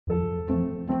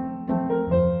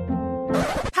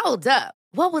Hold up.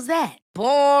 What was that?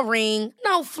 Boring.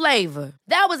 No flavor.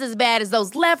 That was as bad as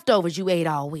those leftovers you ate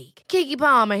all week. Keke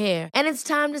Palmer here. And it's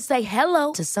time to say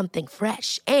hello to something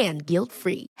fresh and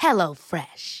guilt-free. Hello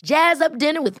Fresh. Jazz up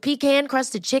dinner with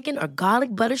pecan-crusted chicken or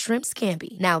garlic butter shrimp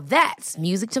scampi. Now that's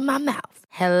music to my mouth.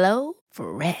 Hello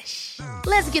Fresh.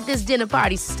 Let's get this dinner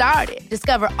party started.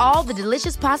 Discover all the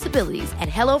delicious possibilities at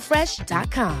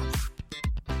hellofresh.com.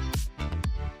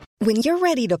 When you're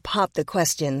ready to pop the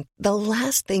question, the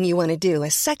last thing you want to do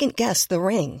is second-guess the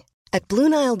ring. At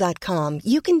BlueNile.com,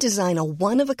 you can design a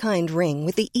one-of-a-kind ring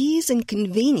with the ease and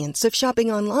convenience of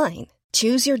shopping online.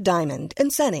 Choose your diamond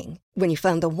and setting. When you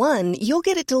find the one, you'll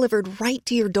get it delivered right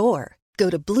to your door. Go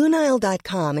to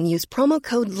BlueNile.com and use promo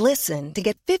code LISTEN to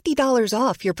get $50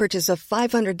 off your purchase of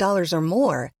 $500 or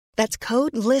more. That's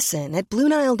code LISTEN at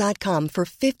BlueNile.com for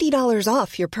 $50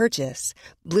 off your purchase.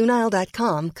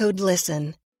 BlueNile.com, code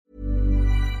LISTEN.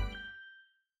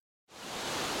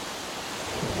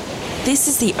 This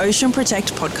is the Ocean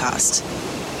Protect podcast,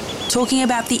 talking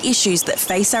about the issues that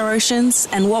face our oceans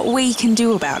and what we can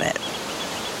do about it.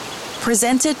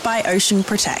 Presented by Ocean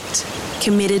Protect,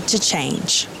 committed to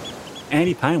change.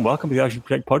 Andy Payne, welcome to the Ocean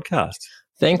Protect podcast.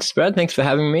 Thanks, Brad. Thanks for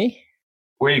having me.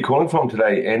 Where are you calling from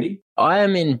today, Andy? I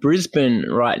am in Brisbane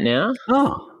right now.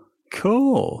 Oh,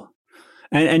 cool.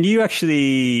 And you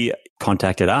actually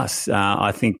contacted us.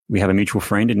 I think we have a mutual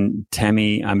friend in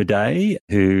Tammy Amadei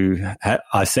who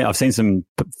I've seen some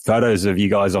photos of you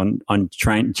guys on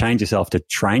change yourself to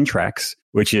train tracks,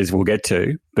 which is we'll get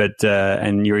to. But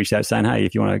and you reached out saying, hey,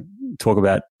 if you want to talk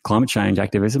about climate change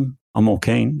activism, I'm all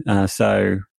keen.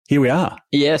 So here we are.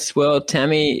 Yes, well,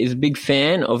 Tammy is a big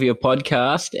fan of your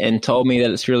podcast and told me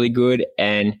that it's really good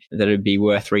and that it'd be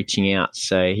worth reaching out.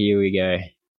 So here we go.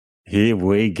 Here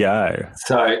we go.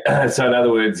 So in other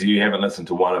words, you haven't listened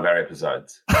to one of our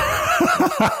episodes.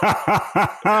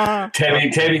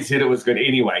 Tammy said it was good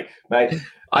anyway, mate.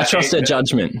 I trust her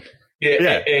judgment.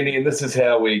 Yeah, and this is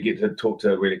how we get to talk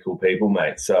to really cool people,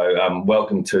 mate. So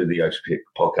welcome to the Ocean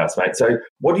Podcast, mate. So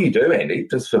what do you do, Andy?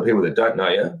 Just for people that don't know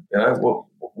you,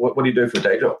 what do you do for a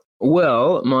day job?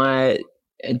 Well, my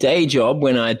day job,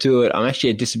 when I do it, I'm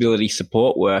actually a disability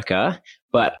support worker.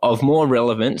 But of more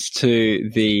relevance to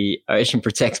the Ocean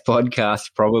Protect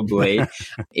podcast probably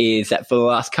is that for the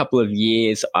last couple of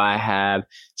years, I have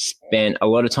spent a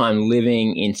lot of time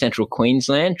living in central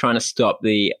Queensland trying to stop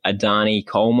the Adani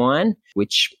coal mine,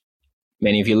 which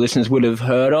many of your listeners would have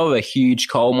heard of, a huge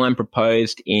coal mine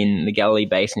proposed in the Galilee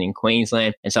Basin in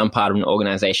Queensland. And so I'm part of an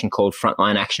organisation called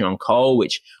Frontline Action on Coal,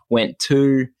 which went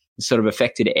to the sort of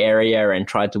affected area and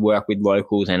tried to work with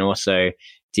locals and also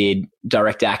did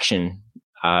direct action,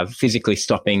 physically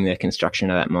stopping the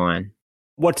construction of that mine.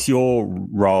 What's your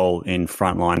role in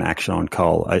Frontline Action on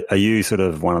Coal? Are you sort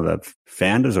of one of the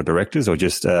founders or directors or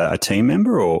just a team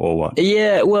member or what?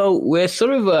 Yeah, well, we're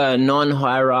sort of a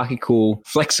non-hierarchical,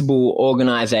 flexible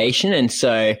organisation. And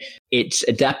so it's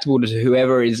adaptable to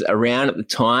whoever is around at the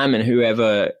time and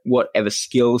whatever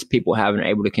skills people have and are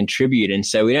able to contribute. And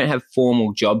so we don't have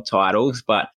formal job titles,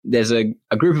 but there's a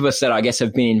group of us that I guess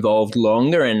have been involved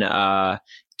longer and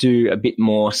do a bit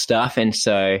more stuff. And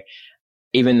so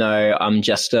even though I'm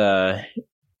just a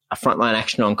Frontline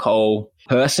Action on Coal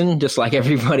person, just like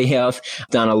everybody else, I've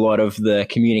done a lot of the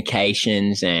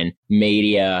communications and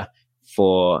media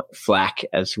for FLAC,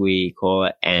 as we call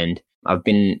it. And I've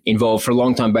been involved for a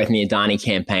long time, both in the Adani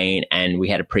campaign, and we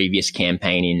had a previous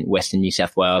campaign in Western New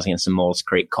South Wales against the Maules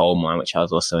Creek coal mine, which I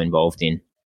was also involved in.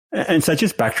 And so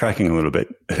just backtracking a little bit,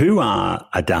 who are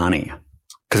Adani?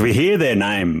 Because we hear their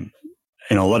name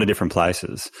in a lot of different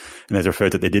places, and there's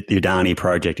referred to the Adani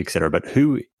project, etc. But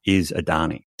who is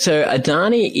Adani? So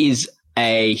Adani is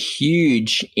a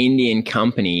huge Indian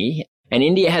company, and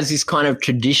India has this kind of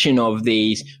tradition of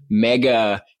these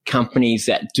mega companies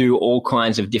that do all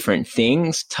kinds of different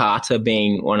things, Tata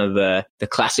being one of the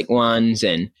classic ones.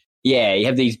 And yeah, you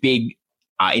have these big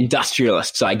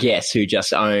industrialists, I guess, who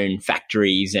just own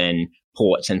factories and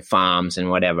ports and farms and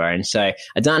whatever. And so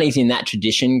Adani's in that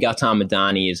tradition. Gautam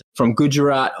Adani is from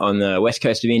Gujarat on the west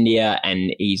coast of India,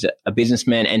 and he's a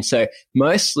businessman. And so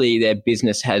mostly their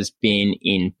business has been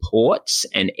in ports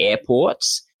and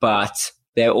airports, but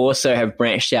they also have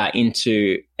branched out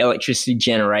into electricity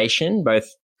generation, both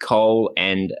coal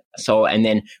and solar. And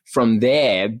then from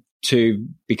there, to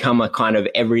become a kind of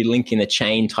every link in the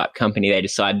chain type company, they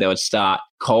decided they would start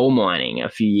coal mining a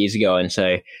few years ago. And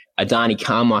so Adani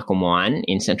Carmichael Mine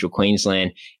in central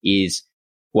Queensland is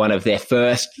one of their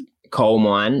first coal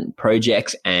mine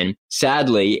projects. And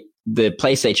sadly, the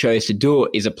place they chose to do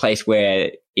it is a place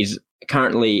where is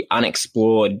currently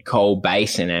unexplored coal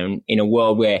basin, and in a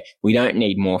world where we don't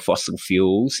need more fossil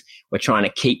fuels, we're trying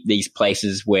to keep these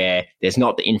places where there's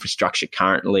not the infrastructure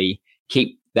currently,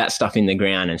 keep that stuff in the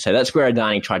ground. And so that's where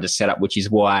Adani tried to set up, which is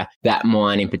why that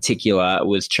mine in particular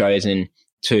was chosen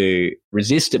to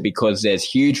resist it, because there's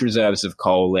huge reserves of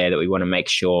coal there that we want to make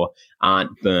sure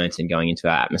aren't burnt and going into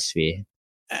our atmosphere.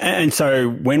 And so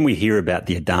when we hear about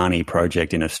the Adani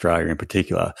project in Australia in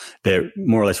particular, they're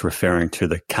more or less referring to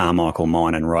the Carmichael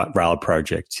Mine and Rail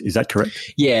project. Is that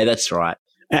correct? Yeah, that's right.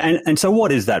 And so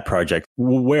what is that project?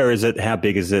 Where is it? How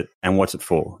big is it? And what's it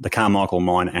for? The Carmichael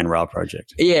Mine and Rail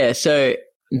project. Yeah, so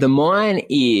the mine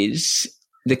is...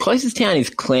 The closest town is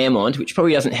Claremont, which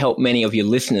probably doesn't help many of your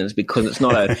listeners because it's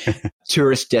not a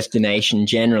tourist destination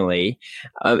generally.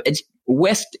 It's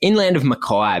inland of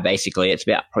Mackay, basically. It's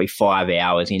about probably 5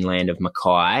 hours inland of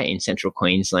Mackay in central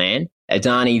Queensland.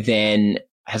 Adani then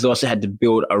has also had to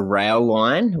build a rail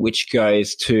line, which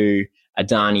goes to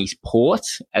Adani's port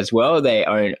as well. They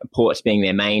own ports being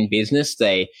their main business.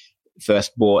 They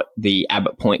first bought the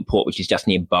Abbott Point port, which is just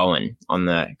near Bowen on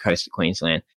the coast of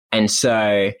Queensland. And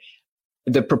so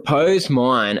the proposed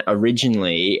mine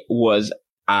originally was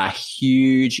a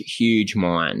huge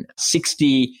mine,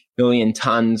 60 million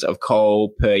tons of coal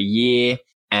per year,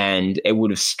 and it would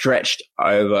have stretched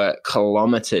over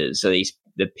kilometres. So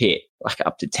the pit, like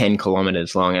up to 10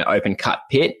 kilometres long, an open cut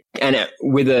pit, and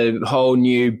with a whole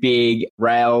new big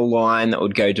rail line that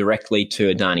would go directly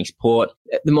to Adani's port.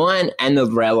 The mine and the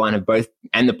rail line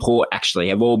and the port actually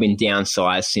have all been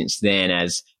downsized since then,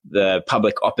 as the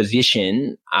public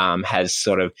opposition has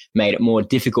sort of made it more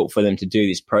difficult for them to do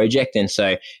this project. And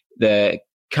so the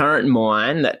current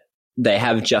mine that they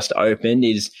have just opened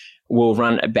will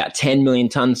run about 10 million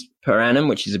tons per annum,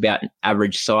 which is about an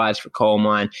average size for a coal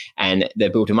mine. And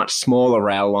they've built a much smaller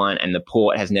rail line, and the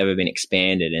port has never been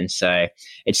expanded. And so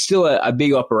it's still a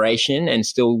big operation and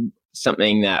still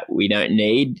something that we don't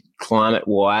need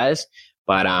climate-wise,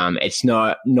 but it's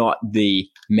not the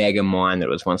mega mine that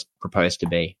it was once proposed to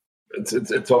be.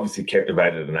 It's obviously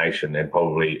captivated a nation and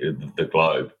probably the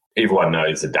globe. Everyone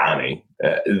knows Adani.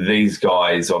 These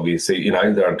guys, obviously,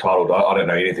 they're entitled. I don't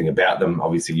know anything about them.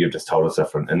 Obviously, you've just told us they're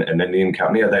from an Indian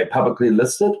company. Are they publicly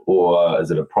listed, or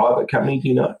is it a private company? Do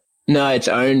you know? No, it's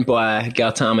owned by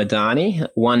Gautam Adani,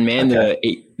 one man,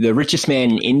 okay. the richest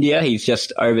man in India. He's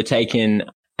just overtaken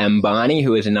Ambani,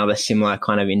 who is another similar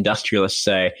kind of industrialist.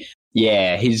 So,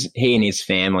 yeah, he and his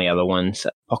family are the ones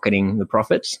pocketing the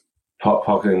profits.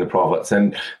 Pocketing the profits.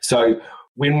 And so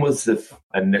when was the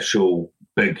initial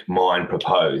big mine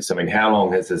proposed? I mean, how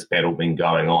long has this battle been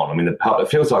going on? I mean, it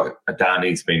feels like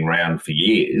Adani's been around for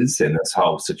years in this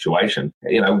whole situation.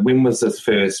 When was this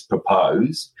first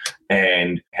proposed,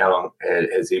 and how long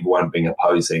has everyone been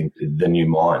opposing the new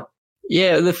mine?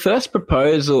 Yeah, the first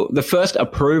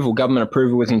approval, government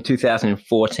approval, was in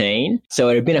 2014. So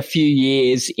it had been a few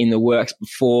years in the works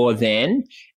before then.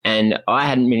 And I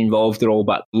hadn't been involved at all,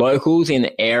 but locals in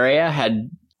the area had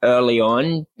early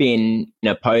on been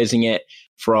opposing it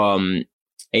from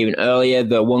even earlier.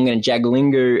 The Wangan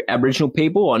Jagalingou Aboriginal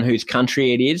people, on whose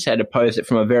country it is, had opposed it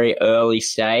from a very early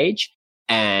stage.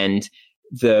 And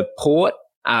the port,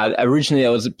 originally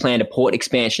there was a planned port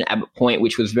expansion at Abbott Point,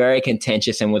 which was very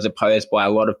contentious and was opposed by a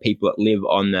lot of people that live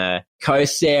on the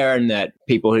coast there, and that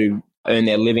people who earn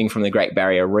their living from the Great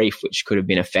Barrier Reef, which could have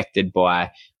been affected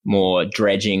by more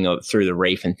dredging through the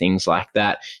reef and things like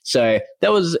that. So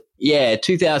that was,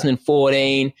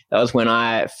 2014. That was when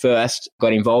I first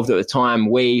got involved. At the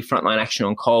time, we, Frontline Action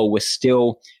on Coal, were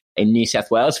still in New South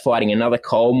Wales fighting another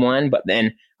coal mine. But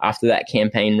then after that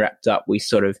campaign wrapped up, we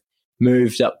sort of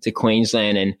moved up to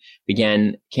Queensland and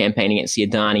began campaigning against the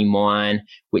Adani mine,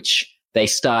 which they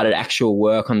started actual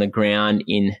work on the ground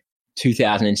in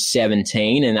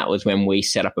 2017. And that was when we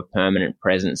set up a permanent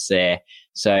presence there.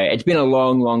 So it's been a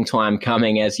long time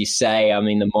coming, as you say. I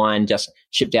mean, the mine just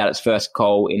shipped out its first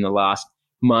coal in the last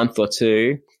month or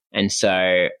two. And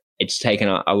so it's taken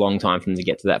a long time for them to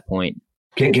get to that point.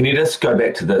 Can you just go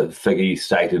back to the figure you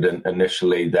stated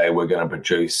initially? They were going to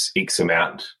produce X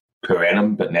amount per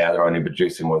annum, but now they're only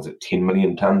producing, 10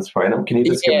 million tonnes per annum? Can you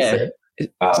just give us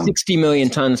that? 60 million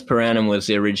tonnes per annum was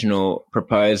the original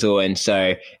proposal. And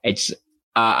so it's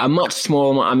a much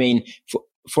smaller, I mean,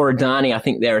 for Adani, I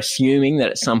think they're assuming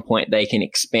that at some point they can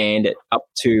expand it up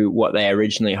to what they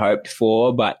originally hoped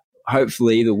for, but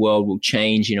hopefully the world will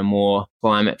change in a more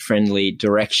climate-friendly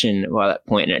direction by that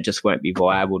point, and it just won't be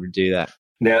viable to do that.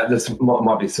 Now, this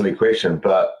might be a silly question,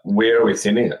 but where are we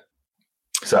sending it?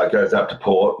 So it goes up to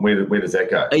port. Where does that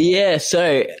go?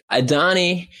 So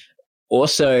Adani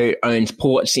also owns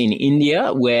ports in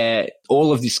India where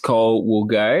all of this coal will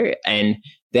go, and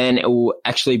then it will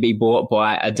actually be bought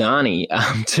by Adani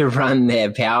to run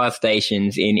their power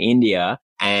stations in India.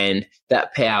 And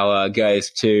that power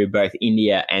goes to both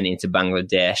India and into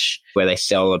Bangladesh, where they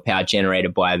sell the power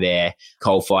generated by their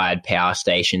coal-fired power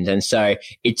stations. And so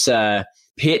it's a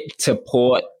pit to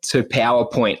port to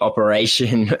PowerPoint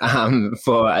operation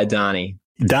for Adani.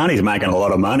 Adani's making a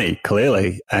lot of money,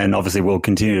 clearly, and obviously will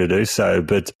continue to do so.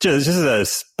 But just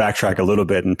to backtrack a little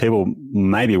bit, and people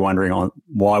may be wondering on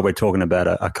why we're talking about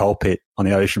a coal pit on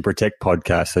the Ocean Protect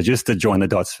podcast. So just to join the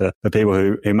dots for people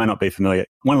who may not be familiar,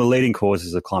 one of the leading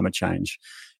causes of climate change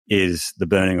is the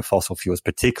burning of fossil fuels,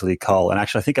 particularly coal. And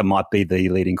actually, I think it might be the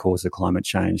leading cause of climate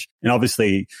change. And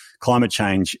obviously, climate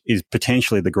change is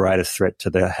potentially the greatest threat to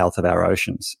the health of our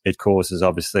oceans. It causes,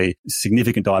 obviously,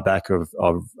 significant dieback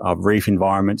of reef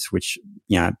environments, which,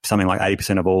 something like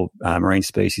 80% of all marine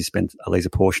species spend at least a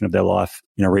portion of their life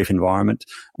in a reef environment.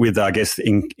 With, I guess,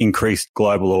 increased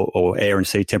global or air and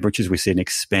sea temperatures, we see an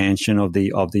expansion of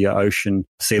the ocean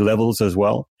sea levels as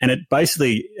well. And it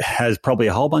basically has probably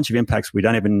a whole bunch of impacts we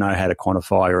don't even know how to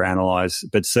quantify or analyze.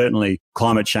 But certainly,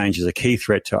 climate change is a key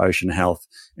threat to ocean health.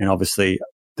 And obviously,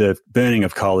 the burning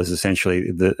of coal is essentially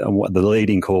the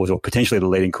leading cause, or potentially the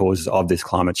leading cause of this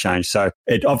climate change. So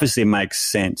it obviously makes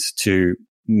sense to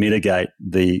mitigate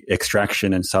the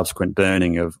extraction and subsequent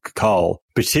burning of coal,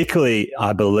 particularly,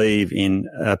 I believe, in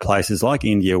places like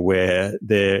India, where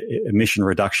their emission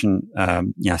reduction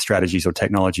strategies or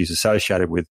technologies associated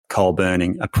with coal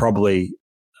burning are probably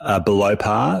below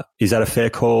par. Is that a fair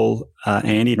call,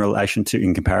 Andy,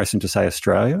 in comparison to, say,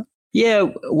 Australia? Yeah,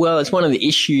 well, it's one of the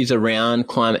issues around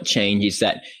climate change is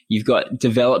that you've got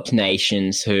developed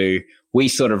nations who we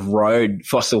sort of rode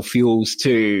fossil fuels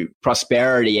to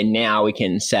prosperity, and now we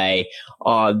can say,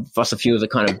 oh, fossil fuels are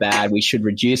kind of bad, we should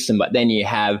reduce them. But then you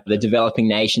have the developing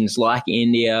nations like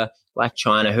India, like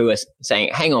China, who are saying,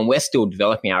 hang on, we're still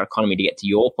developing our economy to get to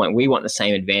your point. We want the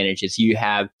same advantage as you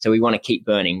have, so we want to keep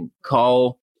burning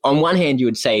coal. On one hand, you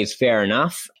would say is fair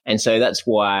enough. And so that's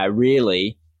why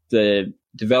really the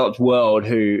developed world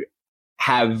who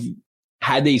have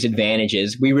had these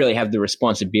advantages, we really have the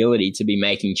responsibility to be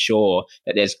making sure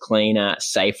that there's cleaner,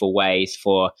 safer ways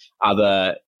for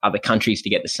other countries to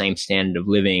get the same standard of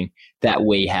living that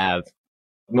we have.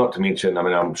 Not to mention,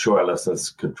 I'm sure our listeners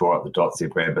could draw up the dots there,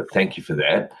 Brad, but thank you for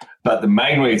that. But the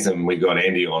main reason we got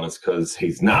Andy on is because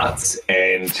he's nuts,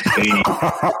 and he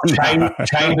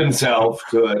chained himself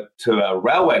to a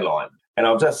railway line. And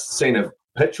I've just seen a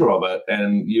picture of it,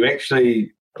 and you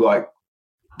actually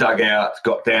dug out,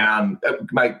 got down.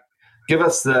 Mate, give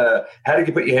us how did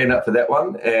you put your hand up for that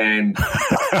one? And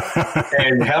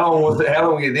and how long was it? How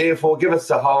long were you there for? Give us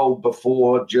the whole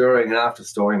before, during, and after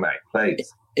story, mate,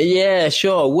 please. Yeah,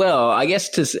 sure. Well, I guess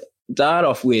to start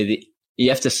off with, you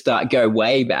have to go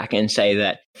way back and say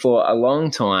that for a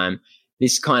long time,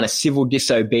 this kind of civil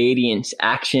disobedience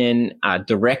action,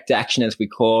 direct action as we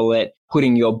call it,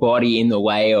 putting your body in the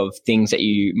way of things that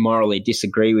you morally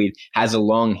disagree with, has a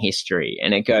long history.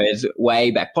 And it goes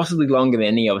way back, possibly longer than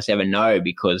any of us ever know,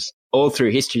 because all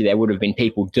through history there would have been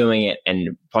people doing it,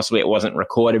 and possibly it wasn't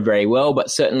recorded very well. But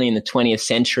certainly in the 20th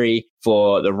century,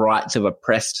 for the rights of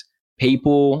oppressed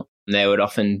people, they would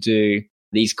often do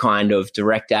these kind of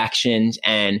direct actions.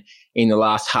 And in the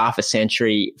last half a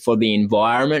century, for the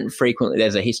environment, frequently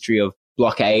there's a history of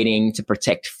blockading to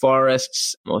protect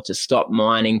forests or to stop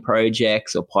mining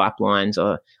projects or pipelines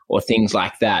or things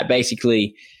like that.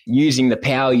 Basically using the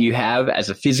power you have as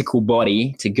a physical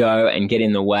body to go and get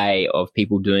in the way of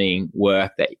people doing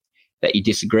work that you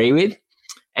disagree with.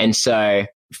 And so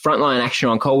Frontline Action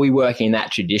on Coal, we work in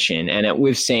that tradition, and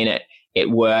we've seen it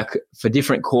work for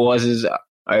different causes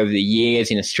over the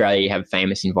years. In Australia, you have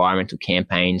famous environmental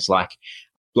campaigns like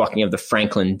blocking of the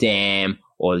Franklin Dam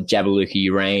or the Jabiluka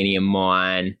uranium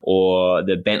mine or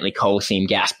the Bentley coal seam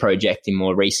gas project in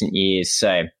more recent years.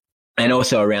 So, and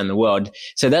also around the world.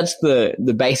 So that's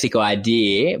the basic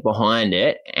idea behind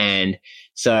it. And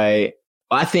so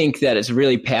I think that it's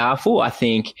really powerful. I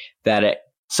think that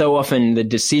so often the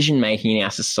decision making in our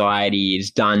society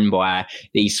is done by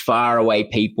these faraway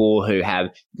people who have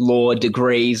law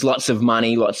degrees, lots of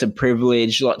money, lots of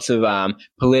privilege, lots of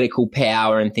political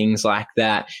power and things like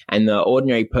that. And the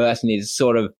ordinary person is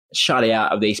sort of shut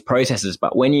out of these processes.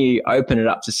 But when you open it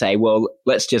up to say, well,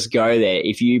 let's just go there.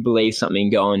 If you believe something,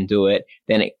 go and do it.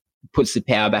 Then it puts the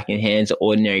power back in hands of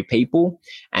ordinary people.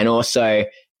 And also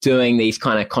doing these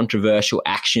kind of controversial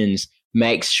actions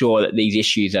makes sure that these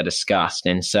issues are discussed.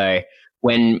 And so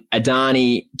when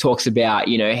Adani talks about,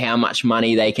 how much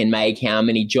money they can make, how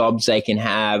many jobs they can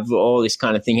have, all this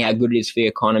kind of thing, how good it is for the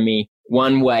economy,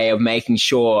 one way of making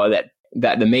sure that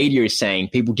that the media is saying,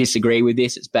 people disagree with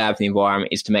this, it's bad for the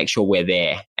environment, is to make sure we're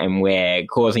there and we're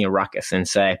causing a ruckus. And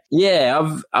so,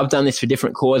 yeah, I've done this for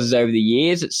different causes over the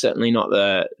years. It's certainly not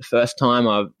the first time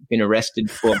I've been arrested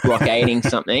for blockading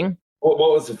something. What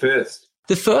was the first?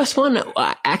 The first one,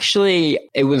 actually,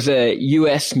 it was a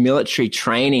US military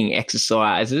training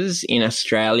exercises in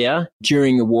Australia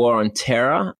during the war on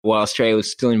terror while Australia was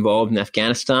still involved in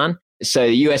Afghanistan. So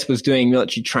the US was doing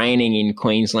military training in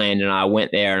Queensland, and I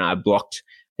went there and I blocked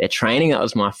their training. That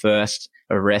was my first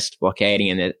arrest blockading,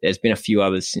 and there's been a few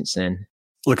others since then.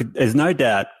 Look, there's no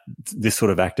doubt this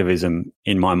sort of activism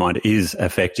in my mind is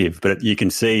effective, but you can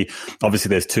see obviously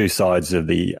there's two sides of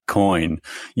the coin.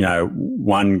 You know,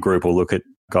 one group will look at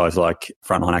guys like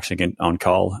Frontline Action on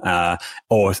Coal,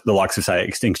 or the likes of, say,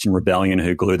 Extinction Rebellion,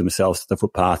 who glue themselves to the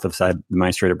footpath of, say, the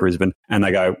main street of Brisbane. And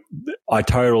they go, I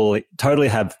totally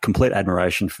have complete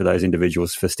admiration for those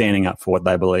individuals for standing up for what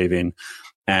they believe in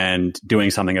and doing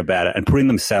something about it and putting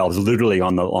themselves literally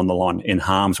on the line in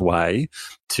harm's way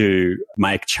to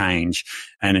make change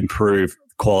and improve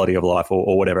quality of life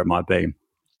or whatever it might be.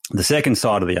 The second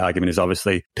side of the argument is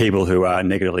obviously people who are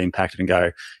negatively impacted and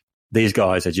go, these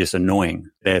guys are just annoying.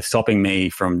 They're stopping me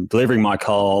from delivering my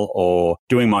coal or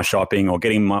doing my shopping or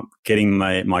getting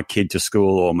my kid to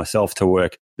school or myself to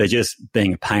work. They're just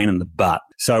being a pain in the butt.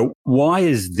 So why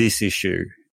is this issue,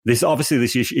 this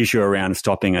issue around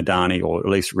stopping Adani or at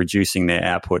least reducing their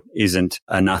output isn't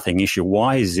a nothing issue?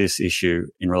 Why is this issue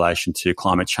in relation to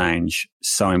climate change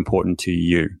so important to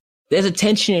you? There's a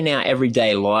tension in our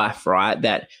everyday life, right?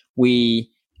 That we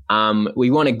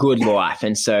want a good life.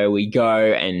 And so we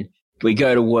go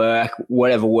to work,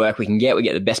 whatever work we can get. We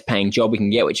get the best paying job we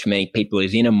can get, which for many people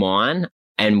is in a mine.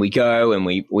 And we go and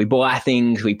we buy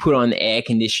things, we put on the air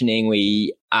conditioning,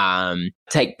 we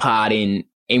take part in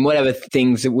whatever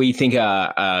things that we think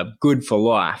are good for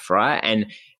life, right? And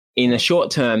in the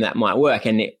short term, that might work.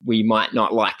 And we might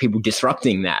not like people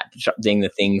disrupting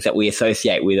the things that we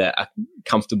associate with a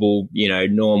comfortable,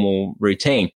 normal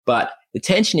routine. But the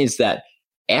tension is that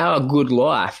our good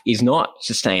life is not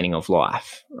sustaining of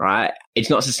life, right? It's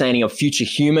not sustaining of future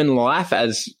human life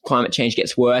as climate change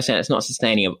gets worse, and it's not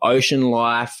sustaining of ocean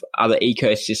life, other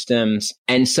ecosystems.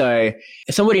 And so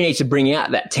somebody needs to bring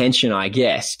out that tension, I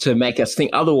guess, to make us think.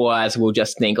 Otherwise, we'll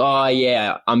just think, oh,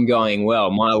 yeah, I'm going well.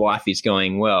 My life is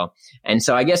going well. And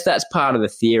so I guess that's part of the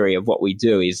theory of what we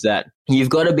do, is that you've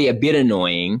got to be a bit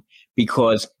annoying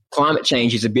because climate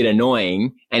change is a bit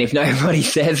annoying. And if nobody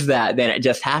says that, then it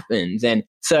just happens. And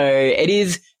so it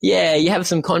is, yeah, you have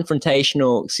some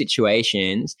confrontational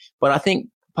situations, but I think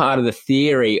part of the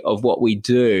theory of what we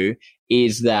do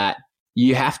is that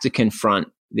you have to confront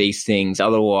these things.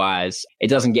 Otherwise, it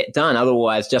doesn't get done.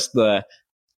 Otherwise, just the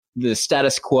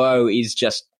status quo is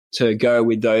just to go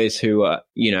with those who are,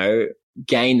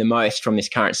 gain the most from this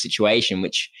current situation,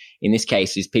 which in this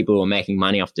case is people who are making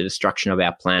money off the destruction of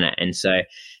our planet. And so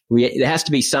there has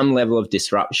to be some level of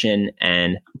disruption,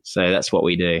 and so that's what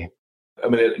we do. I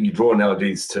mean, you draw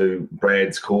analogies to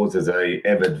Brad's cause as a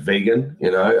avid vegan,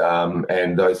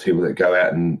 and those people that go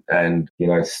out and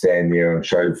stand there and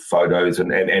show photos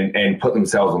and put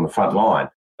themselves on the front line.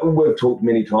 We've talked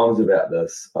many times about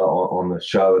this on the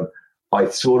show, and I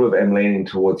sort of am leaning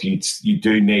towards you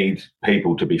do need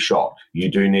people to be shocked.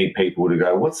 You do need people to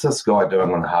go, what's this guy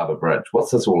doing on Harbour Bridge?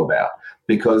 What's this all about?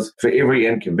 Because for every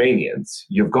inconvenience,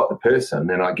 you've got the person,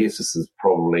 and I guess this is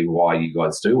probably why you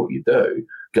guys do what you do,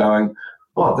 going,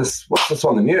 what's this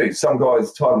on the news? Some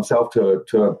guy's tied himself to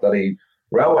a bloody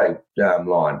railway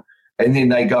line. And then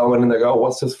they go in and they go,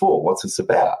 what's this for? What's this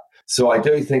about? So I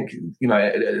do think,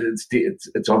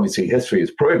 it's obviously history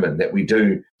has proven that we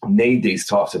do need these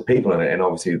types of people, and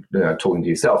obviously talking to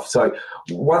yourself. So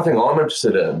one thing I'm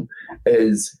interested in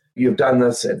is you've done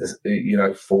this,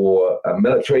 for a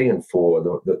military and for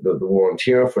the war on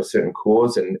terror for a certain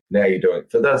cause, and now you're doing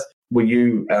it for this. Will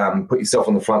you put yourself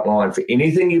on the front line for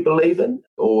anything you believe in?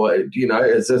 Or, are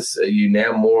you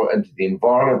now more into the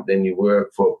environment than you were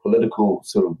for political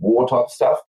sort of war type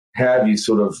stuff? How have you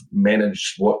sort of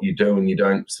managed what you do and you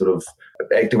don't sort of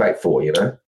activate for,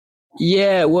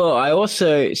 Yeah, well,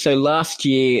 so last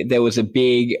year there was a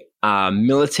big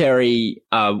military,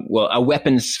 a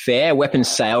weapons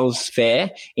sales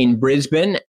fair in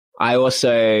Brisbane. I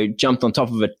also jumped on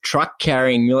top of a truck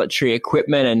carrying military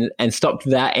equipment and stopped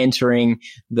that entering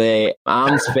the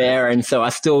arms fair. And so I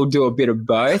still do a bit of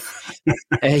both.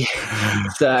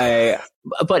 So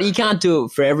But you can't do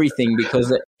it for everything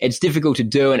because it's difficult to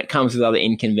do and it comes with other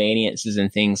inconveniences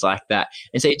and things like that.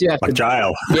 And so you do have like to...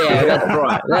 jail. Yeah, that's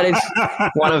right. That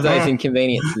is one of those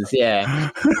inconveniences,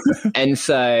 yeah. And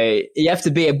so you have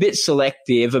to be a bit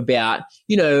selective about,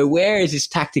 where is this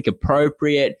tactic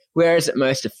appropriate? Where is it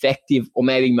most effective or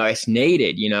maybe most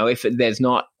needed? If there's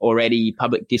not already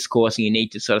public discourse and you need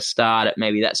to sort of start it,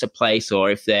 maybe that's a place,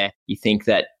 or if you think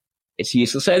that it's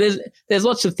useful. So there's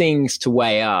lots of things to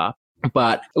weigh up.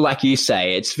 But like you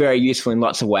say, it's very useful in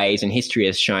lots of ways, and history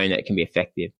has shown that it can be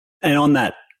effective. And on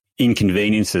that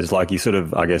inconveniences, like you sort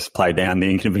of, I guess, play down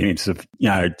the inconvenience of,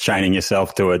 chaining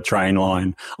yourself to a train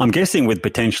line. I'm guessing with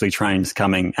potentially trains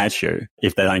coming at you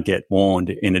if they don't get warned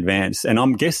in advance. And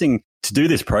I'm guessing to do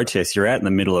this protest, you're out in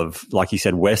the middle of, like you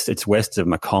said, it's west of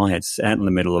Mackay. It's out in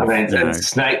the middle of, it's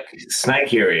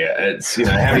snake area. It's,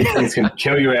 how many things can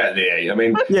kill you out there? I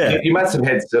mean, you must have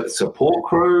had support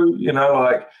crew,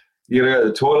 like, you got to go to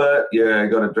the toilet. You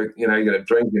got to drink. You got to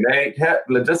drink and eat.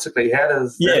 Logistically, how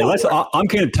does? Yeah, I'm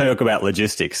going to talk about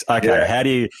logistics. Okay, yeah.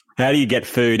 How do you get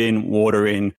food in, water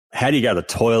in? How do you go to the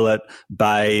toilet,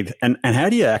 bathe, and how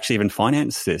do you actually even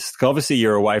finance this? Obviously,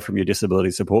 you're away from your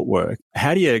disability support work.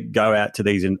 How do you go out to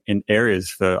these in areas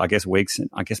for, I guess, weeks, and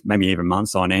I guess maybe even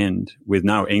months on end with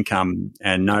no income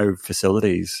and no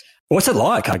facilities? What's it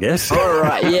like, I guess? All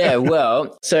right. Yeah.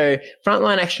 Well, so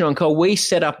Frontline Action on Coal, we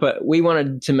set up we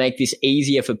wanted to make this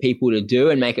easier for people to do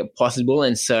and make it possible.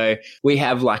 And so we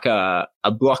have like a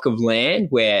block of land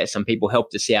where some people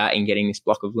helped us out in getting this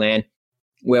block of land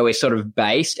where we're sort of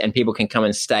based, and people can come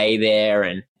and stay there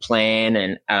and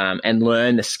plan and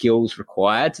learn the skills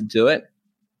required to do it.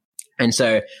 And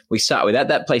so we start with that.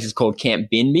 That place is called Camp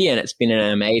Binby, and it's been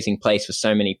an amazing place for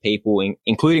so many people,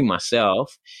 including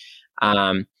myself.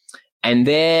 And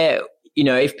there,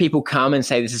 if people come and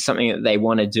say this is something that they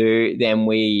want to do, then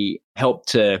we help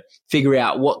to figure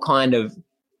out what kind of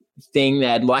thing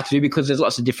they'd like to do, because there's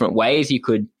lots of different ways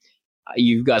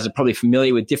you guys are probably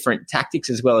familiar with different tactics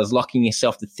as well as locking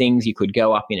yourself to things. You could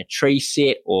go up in a tree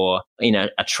sit or, a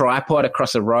tripod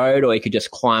across a road, or you could just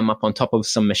climb up on top of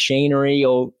some machinery,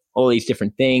 or all these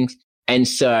different things. And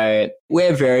so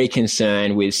we're very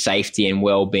concerned with safety and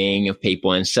well-being of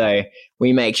people. And so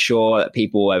we make sure that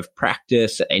people have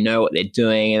practice, that they know what they're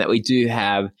doing, and that we do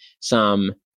have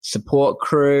some support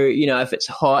crew. If it's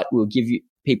hot, we'll give you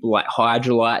people like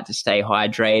Hydrolyte to stay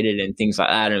hydrated and things like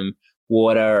that, and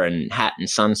water and hat and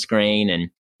sunscreen. And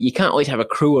you can't always have a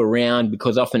crew around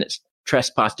because often it's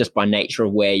trespass just by nature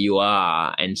of where you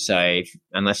are. And so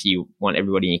unless you want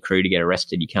everybody in your crew to get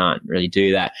arrested, you can't really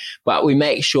do that. But we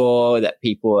make sure that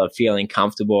people are feeling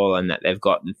comfortable and that they've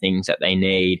got the things that they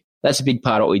need. That's a big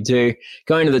part of what we do.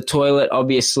 Going to the toilet,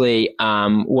 obviously,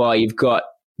 while you've got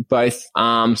both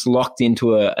arms locked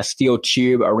into a steel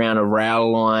tube around a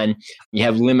rail line, you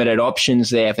have limited options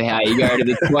there for how you go to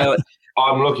the toilet.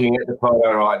 I'm looking at the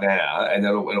photo right now, and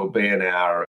it'll be in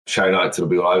our show notes. It'll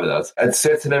be all over this.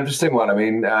 It's an interesting one. I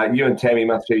mean, you and Tammy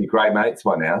must be great mates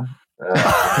by now.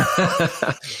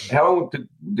 How long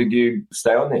did you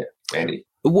stay on there, Andy?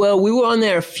 Well, we were on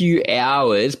there a few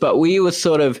hours, but we were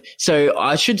so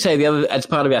I should say as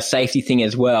part of our safety thing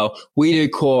as well, we do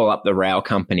call up the rail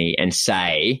company and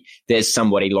say, there's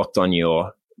somebody locked on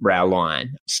your rail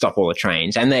line, stop all the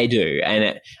trains. And they do.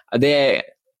 And they're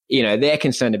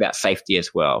concerned about safety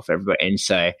as well for everybody. And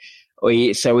so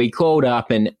we called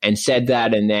up and said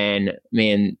that, and then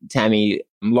me and Tammy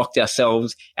locked our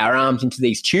arms into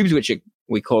these tubes, which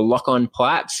we call lock-on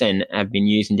pipes, and have been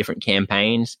used in different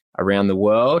campaigns around the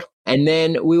world. And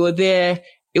then we were there.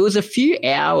 It was a few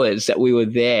hours that we were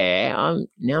there.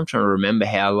 Now I'm trying to remember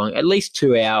how long, at least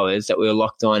 2 hours that we were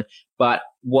locked on. But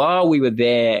while we were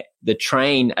there, the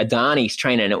train, Adani's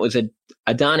train, and it was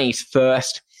Adani's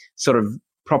first sort of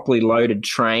properly loaded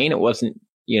train. It wasn't,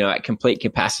 at complete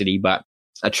capacity, but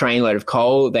a trainload of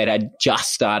coal that had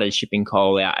just started shipping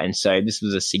coal out. And so this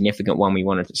was a significant one we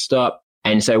wanted to stop.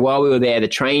 And so while we were there, the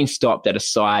train stopped at a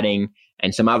siding,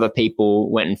 and some other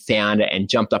people went and found it and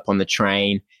jumped up on the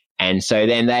train. And so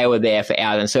then they were there for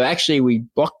hours. And so actually we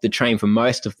blocked the train for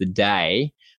most of the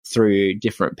day through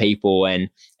different people. And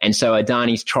so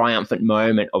Adani's triumphant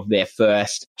moment of their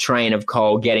first train of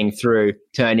coal getting through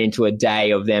turned into a day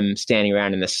of them standing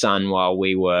around in the sun while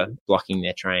we were blocking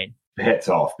their train. Hats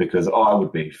off, because I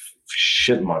would be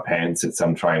shitting my pants at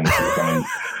some train.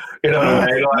 You know what I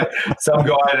mean? Like some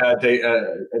guy,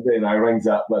 rings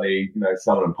up bloody,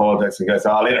 someone in politics and goes,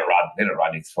 "Oh, let it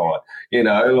run, he's fine."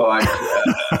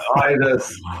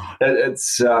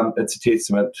 It's a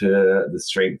testament to the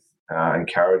strength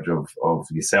and courage of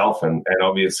yourself and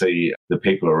obviously the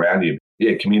people around you.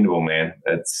 Yeah, commendable, man.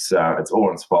 It's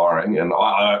awe-inspiring, and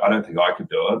I don't think I could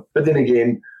do it. But then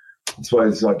again, I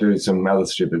suppose I do some other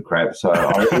stupid crap. So, but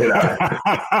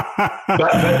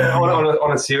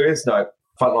on a serious note,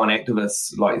 frontline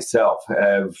activists like yourself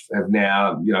have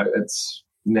now, it's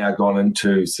now gone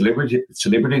into celebrity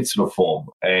sort of form.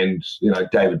 And,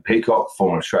 David Peacock,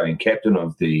 former Australian captain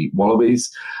of the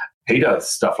Wallabies, he does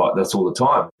stuff like this all the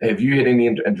time. Have you had any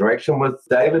interaction with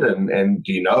David? And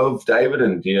do you know of David?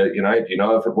 And do you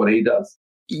know of what he does?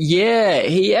 Yeah,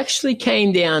 he actually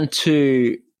came down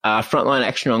to Frontline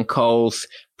Action on Coal's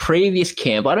previous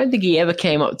camp. I don't think he ever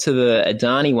came up to the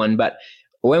Adani one, but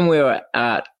when we were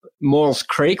at Maules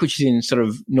Creek, which is in sort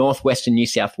of northwestern New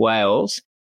South Wales,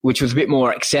 which was a bit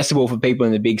more accessible for people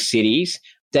in the big cities,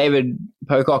 David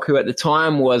Pocock, who at the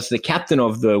time was the captain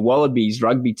of the Wallabies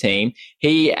rugby team,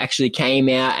 he actually came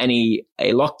out and he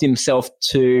locked himself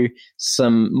to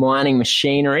some mining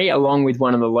machinery along with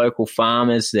one of the local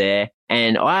farmers there.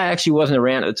 And I actually wasn't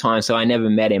around at the time, so I never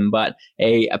met him, but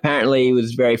apparently he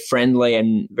was very friendly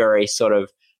and very sort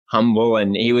of humble,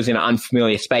 and he was in an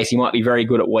unfamiliar space. He might be very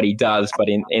good at what he does, but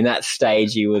in that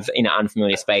stage, he was in an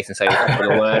unfamiliar space, and so he had to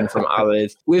learn from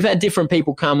others. We've had different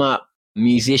people come up,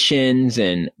 musicians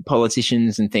and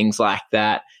politicians and things like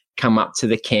that, come up to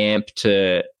the camp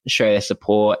to show their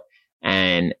support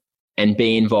and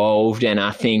be involved. And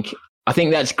I think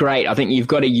that's great. I think you've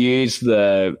got to use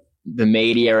the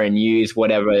media and use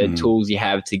whatever tools you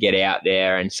have to get out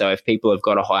there. And so if people have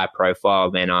got a high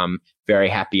profile, then I'm very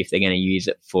happy if they're going to use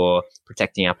it for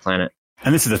protecting our planet.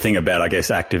 And this is the thing about, I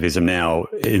guess, activism now,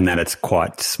 in that it's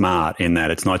quite smart, in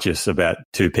that it's not just about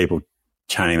two people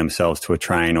chaining themselves to a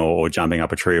train or jumping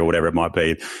up a tree or whatever it might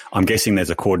be. I'm guessing there's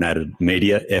a coordinated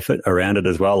media effort around it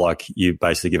as well. Like you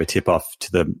basically give a tip off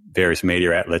to the various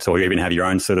media outlets, or you even have your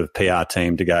own sort of PR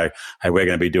team to go, hey, we're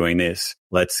going to be doing this.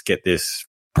 Let's get this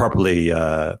properly,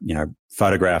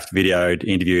 photographed, videoed,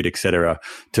 interviewed, etc.,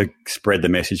 to spread the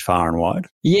message far and wide.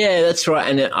 Yeah, that's right.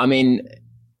 And I mean,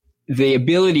 the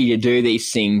ability to do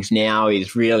these things now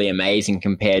is really amazing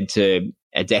compared to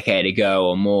a decade ago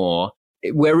or more.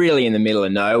 We're really in the middle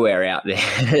of nowhere out there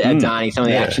at Adani, some of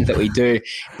the actions that we do,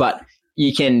 but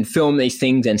you can film these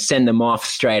things and send them off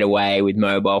straight away with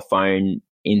mobile phone,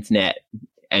 internet,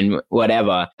 and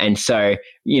whatever. And so,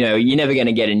 you're never going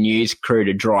to get a news crew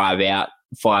to drive out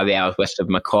 5 hours west of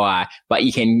Mackay, but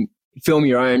you can film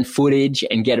your own footage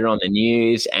and get it on the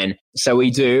news. And so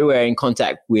we're in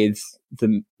contact with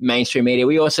the mainstream media.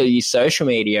 We also use social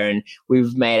media, and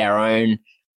we've made our own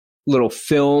little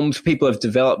films. People have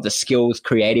developed the skills,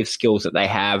 creative skills that they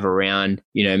have around,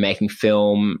 making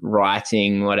film,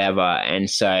 writing, whatever. And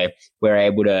so we're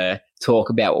able to talk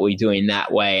about what we do in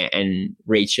that way and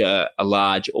reach a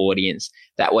large audience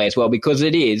that way as well, because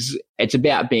it's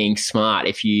about being smart.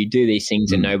 If you do these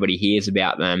things and nobody hears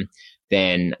about them,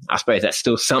 then I suppose that's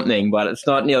still something, but it's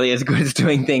not nearly as good as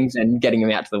doing things and getting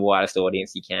them out to the widest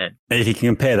audience you can. And if you can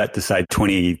compare that to, say,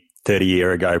 30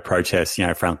 year ago protests,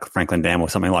 Franklin Dam or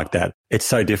something like that, it's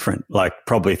so different. Like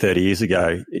probably 30 years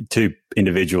ago, two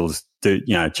individuals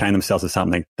chain themselves to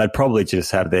something, they'd probably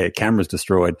just have their cameras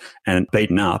destroyed and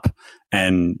beaten up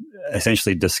and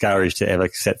essentially discouraged to ever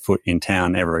set foot in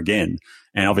town ever again.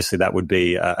 And obviously that would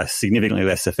be a significantly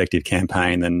less effective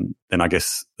campaign than I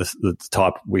guess the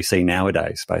type we see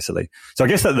nowadays, basically. So I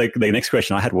guess that the next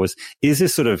question I had was, is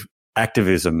this sort of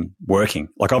activism working?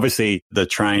 Like obviously the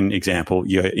train example,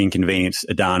 you inconvenience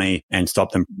Adani and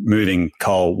stop them moving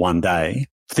coal one day.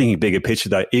 Thinking bigger picture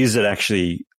though, is it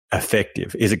actually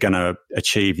effective? Is it going to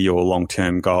achieve your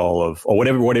long-term goal of, or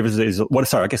whatever it is?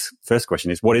 I guess first question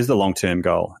is, what is the long-term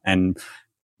goal? And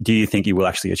do you think you will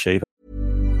actually achieve it?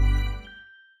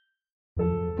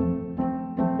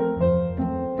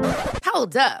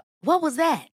 Hold up. What was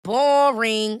that?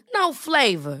 Boring. No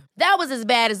flavor. That was as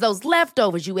bad as those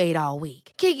leftovers you ate all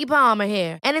week. Keke Palmer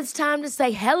here. And it's time to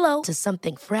say hello to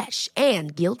something fresh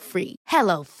and guilt-free.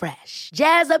 Hello Fresh.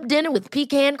 Jazz up dinner with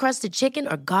pecan-crusted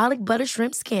chicken or garlic butter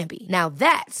shrimp scampi. Now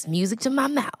that's music to my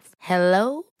mouth.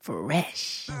 Hello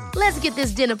Fresh. Let's get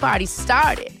this dinner party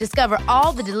started. Discover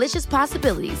all the delicious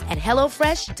possibilities at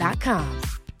HelloFresh.com.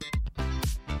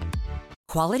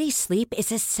 Quality sleep is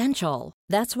essential.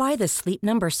 That's why the Sleep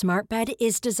Number Smart Bed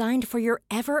is designed for your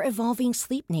ever-evolving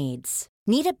sleep needs.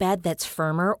 Need a bed that's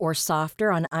firmer or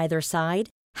softer on either side?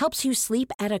 Helps you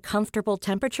sleep at a comfortable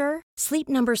temperature? Sleep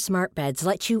Number Smart Beds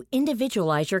let you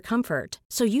individualize your comfort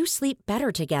so you sleep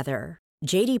better together.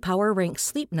 JD Power ranks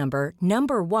Sleep Number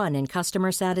number 1 in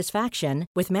customer satisfaction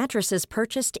with mattresses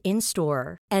purchased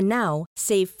in-store. And now,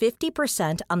 save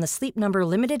 50% on the Sleep Number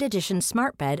Limited Edition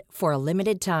Smart Bed for a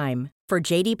limited time. For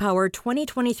JD Power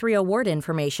 2023 award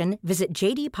information, visit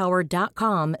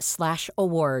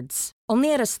jdpower.com/awards.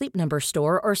 Only at a Sleep Number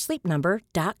store or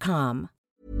sleepnumber.com.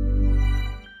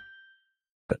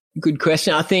 Good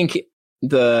question. I think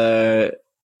the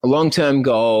long-term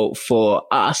goal for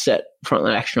us at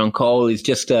Frontline Action on Coal is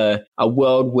just a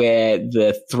world where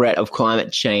the threat of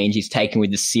climate change is taken with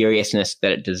the seriousness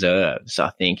that it deserves. I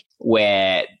think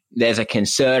where there's a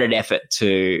concerted effort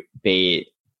to be,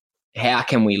 how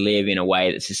can we live in a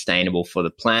way that's sustainable for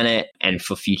the planet and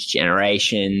for future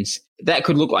generations? That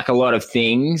could look like a lot of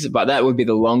things, but that would be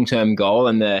the long-term goal.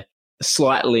 And the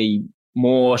slightly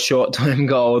more short-term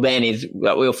goal then is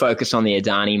that we'll focus on the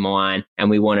Adani mine,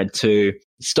 and we wanted to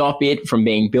stop it from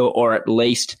being built, or at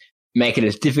least make it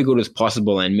as difficult as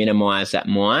possible and minimize that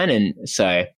mine. And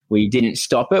so we didn't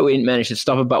stop it. We didn't manage to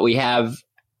stop it, but we have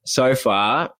so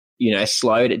far,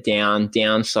 slowed it down,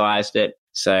 downsized it.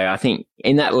 So I think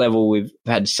in that level, we've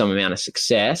had some amount of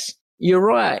success. You're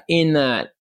right in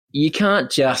that you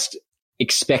can't just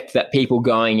expect that people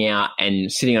going out and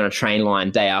sitting on a train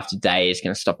line day after day is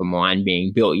going to stop a mine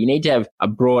being built. You need to have a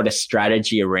broader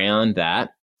strategy around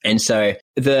that. And so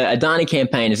the Adani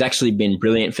campaign has actually been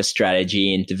brilliant for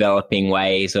strategy in developing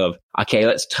ways of, okay,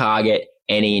 let's target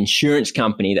any insurance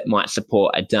company that might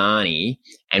support Adani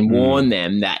and warn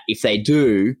them that if they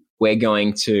do, we're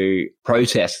going to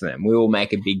protest them. We will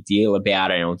make a big deal about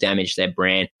it and it'll damage their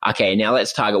brand. Okay, now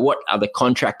let's target what are the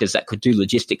contractors that could do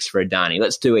logistics for Adani.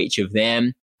 Let's do each of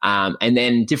them. And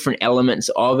then different elements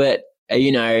of it,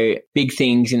 big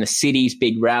things in the cities,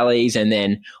 big rallies. And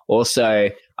then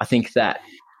also, I think that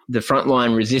the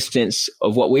frontline resistance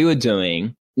of what we were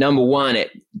doing, number one,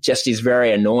 it just is very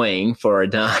annoying for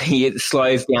Adani. It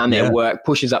slows down their work,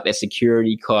 pushes up their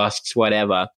security costs,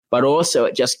 whatever. But also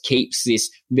it just keeps this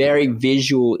very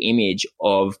visual image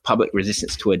of public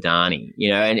resistance to Adani,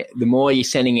 and the more you're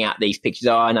sending out these pictures,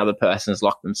 another person's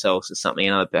locked themselves to something,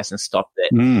 another person stopped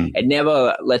it. It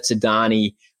never lets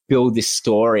Adani build this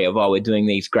story of, we're doing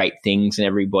these great things and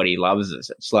everybody loves us.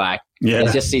 It's like,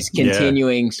 there's just this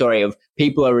continuing story of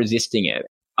people are resisting it.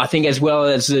 I think as well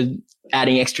as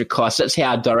adding extra costs, that's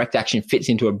how direct action fits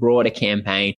into a broader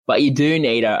campaign. But you do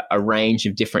need a range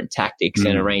of different tactics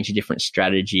and a range of different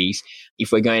strategies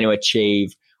if we're going to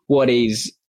achieve what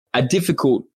is a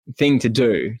difficult thing to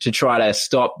do, to try to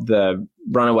stop the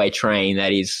runaway train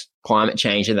that is climate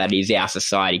change and that is our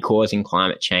society causing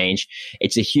climate change.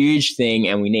 It's a huge thing,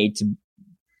 and we need to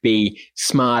be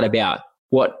smart about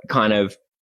what kind of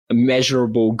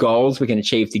measurable goals we can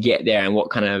achieve to get there and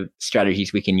what kind of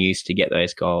strategies we can use to get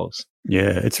those goals.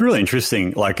 Yeah, it's really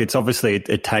interesting. Like, it's obviously,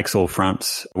 it takes all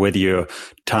fronts, whether you're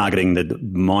targeting the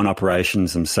mine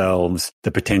operations themselves, the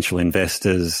potential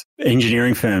investors,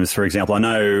 engineering firms, for example.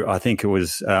 I think it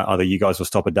was either you guys or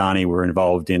Stop Adani were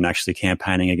involved in actually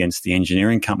campaigning against the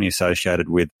engineering company associated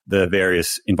with the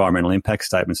various environmental impact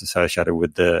statements associated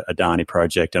with the Adani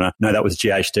project. And I know that was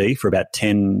GHD for about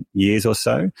 10 years or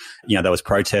so. There was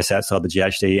protests outside the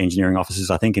GHD engineering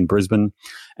offices, I think, in Brisbane.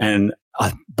 And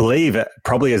I believe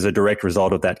probably as a direct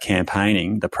result of that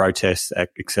campaigning, the protests, et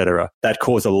cetera, that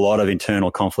caused a lot of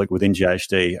internal conflict within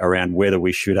GHD around whether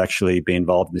we should actually be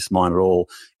involved in this mine at all.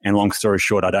 And long story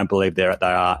short, I don't believe they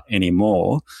are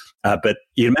anymore. But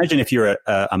you imagine if you're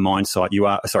a mine site,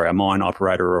 a mine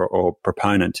operator or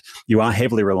proponent, you are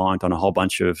heavily reliant on a whole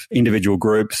bunch of individual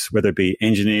groups, whether it be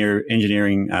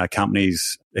engineering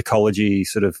companies, ecology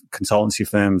sort of consultancy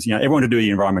firms, everyone to do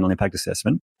the environmental impact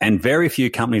assessment. And very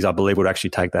few companies, I believe, would actually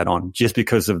take that on just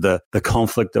because of the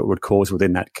conflict that would cause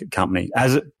within that company,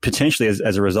 potentially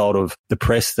as a result of the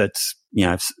press that's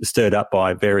stirred up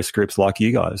by various groups like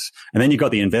you guys. And then you've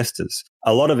got the investors.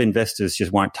 A lot of investors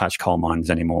just won't touch coal mines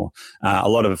anymore. A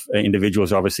lot of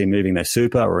individuals are obviously moving their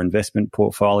super or investment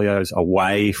portfolios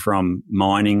away from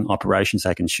mining operations.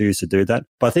 They can choose to do that.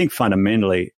 But I think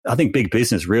fundamentally, big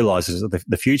business realizes that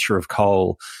the future of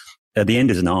coal, the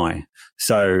end is nigh.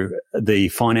 So the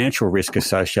financial risk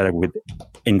associated with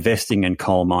investing in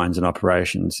coal mines and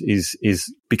operations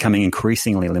is becoming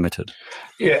increasingly limited.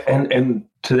 Yeah, and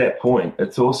to that point,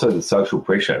 it's also the social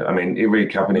pressure. I mean, every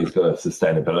company's got a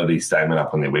sustainability statement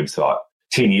up on their website.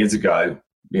 10 years ago,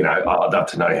 I'd love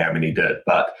to know how many did,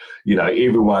 but,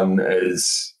 everyone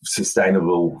is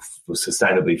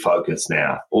sustainably focused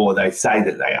now, or they say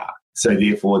that they are. So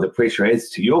therefore, the pressure is,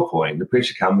 to your point, the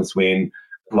pressure comes when,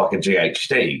 like a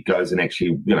GHD goes and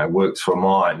actually, works for a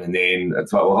mine, and then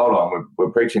it's like, well, hold on,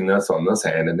 we're preaching this on this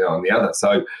hand and then on the other.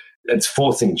 So it's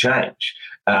forcing change.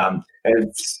 And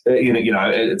it's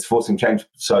it's forcing change.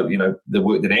 So the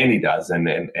work that Andy does and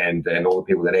all the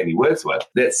people that Andy works with,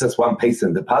 that's just one piece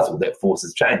of the puzzle that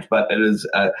forces change. But it is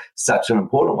such an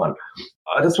important one.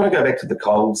 I just want to go back to the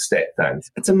coal stat things.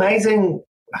 It's amazing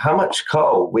how much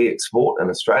coal we export in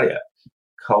Australia.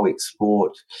 Coal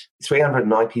export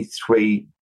 393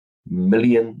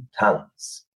 million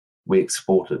tonnes we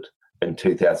exported in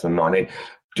 2019.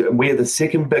 We're the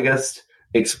second biggest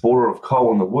exporter of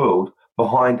coal in the world,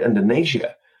 behind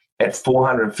Indonesia at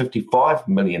 455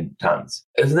 million tonnes.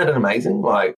 Isn't that amazing?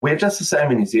 Like, we're just the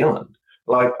same in New Zealand.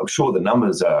 Like, I'm sure the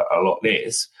numbers are a lot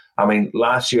less. I mean,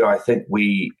 last year, I think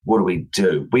what do we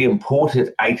do? We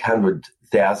imported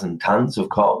 800,000 tonnes of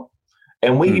coal,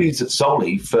 and we use it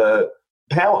solely for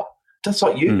power, just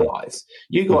like you guys.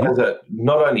 You guys are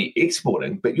not only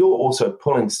exporting, but you're also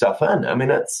pulling stuff in. I mean,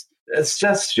 it's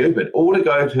just stupid. All to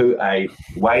go to a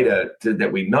way that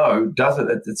we know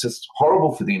doesn't. It's just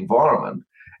horrible for the environment,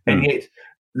 and yet,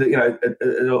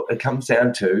 it comes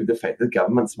down to the fact that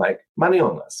governments make money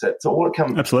on this. That's all it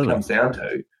comes down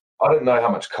to. I don't know how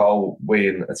much coal we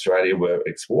in Australia were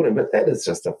exporting, but that is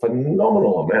just a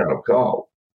phenomenal amount of coal.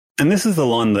 And this is the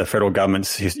line the federal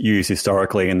government's used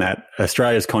historically, in that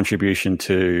Australia's contribution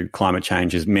to climate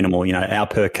change is minimal. Our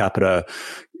per capita,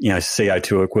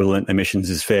 CO2 equivalent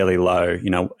emissions is fairly low,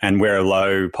 and we're a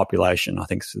low population, I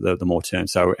think is the more term.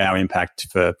 So our impact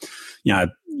for,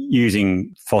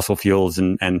 using fossil fuels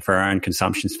and for our own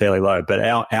consumption is fairly low. But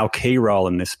our key role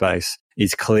in this space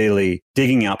is clearly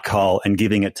digging up coal and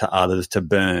giving it to others to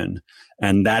burn.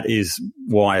 And that is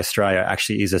why Australia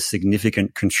actually is a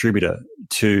significant contributor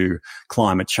to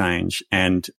climate change.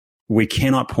 And we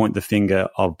cannot point the finger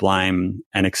of blame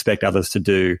and expect others to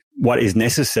do what is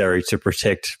necessary to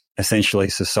protect essentially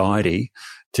society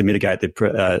to mitigate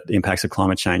the impacts of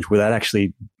climate change without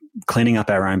actually cleaning up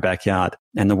our own backyard.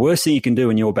 And the worst thing you can do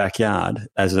in your backyard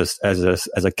as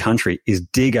a country is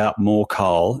dig up more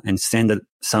coal and send it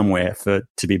somewhere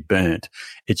to be burnt.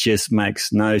 It just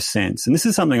makes no sense. And this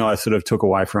is something I sort of took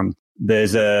away from.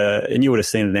 And you would have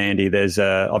seen it, Andy,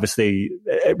 obviously,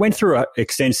 it went through an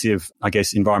extensive, I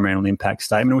guess, environmental impact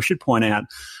statement. We should point out,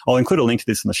 I'll include a link to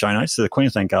this in the show notes. So the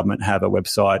Queensland government have a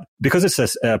website. Because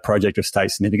it's a project of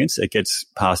state significance, it gets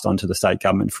passed on to the state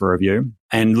government for review.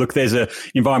 And look, there's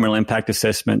environmental impact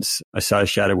assessments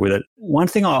associated with it. One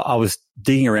thing I was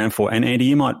digging around for, and Andy,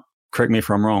 you might correct me if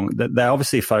I'm wrong, that they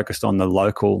obviously focused on the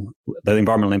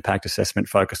environmental impact assessment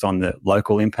focused on the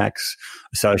local impacts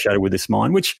associated with this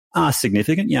mine, which are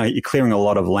significant. You're clearing a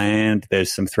lot of land,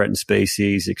 there's some threatened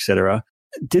species, etc.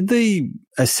 Did the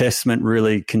assessment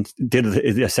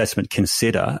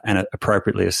consider and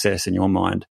appropriately assess, in your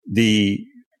mind, the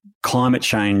climate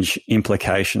change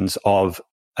implications of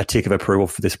a tick of approval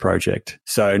for this project?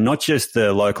 So not just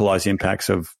the localized impacts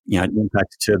of,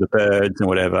 impacts to the birds and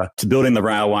whatever, to building the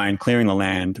railway and clearing the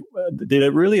land. Did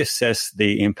it really assess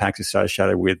the impacts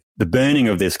associated with the burning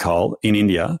of this coal in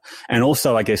India, and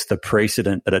also, I guess, the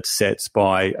precedent that it sets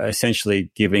by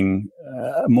essentially giving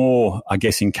more, I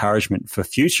guess, encouragement for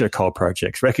future coal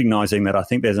projects, recognizing that I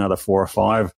think there's another 4 or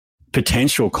 5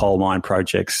 potential coal mine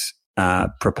projects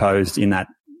proposed in that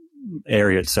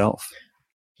area itself?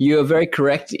 You're very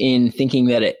correct in thinking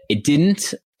that it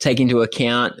didn't take into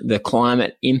account the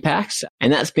climate impacts.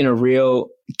 And that's been a real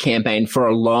campaign for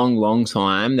a long, long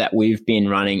time that we've been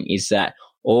running, is that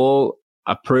all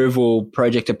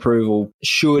project approval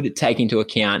should take into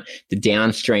account the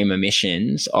downstream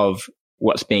emissions of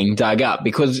what's being dug up,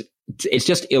 because it's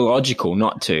just illogical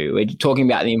not to. We're talking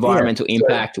about the environmental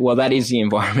impact. Well, that is the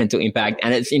environmental impact.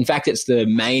 And it's the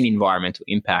main environmental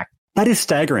impact. That is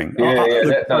staggering.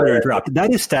 That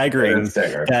is staggering.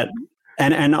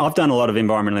 And I've done a lot of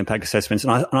environmental impact assessments,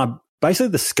 and I basically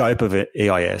the scope of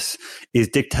EIS is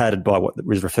dictated by what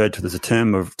was referred to as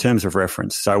terms of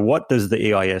reference. So what does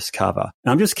the EIS cover?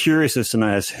 And I'm just curious as to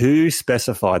know who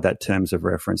specified that terms of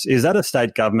reference. Is that a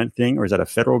state government thing, or is that a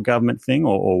federal government thing,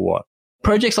 or what?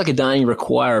 Projects like Adani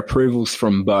require approvals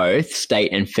from both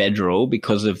state and federal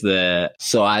because of the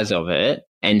size of it.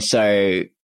 And so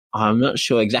I'm not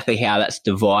sure exactly how that's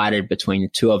divided between the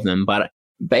two of them, but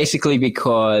basically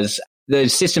because the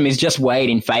system is just weighed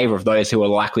in favor of those who are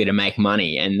likely to make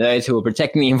money, and those who are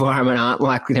protecting the environment aren't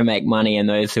likely to make money, and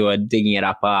those who are digging it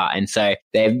up are. And so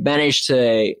they've managed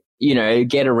to,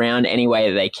 get around any way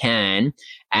that they can.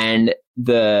 And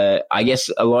I guess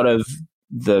a lot of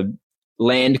the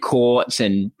land courts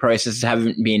and processes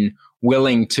haven't been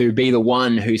willing to be the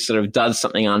one who sort of does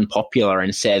something unpopular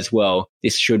and says, well,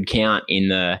 this should count in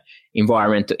the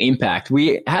environmental impact.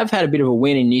 We have had a bit of a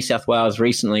win in New South Wales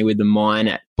recently with the mine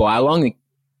at Bylong, the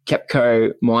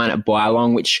KEPCO mine at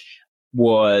Bylong, which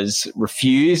was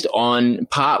refused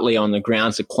partly on the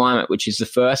grounds of climate, which is the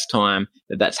first time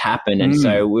that that's happened. And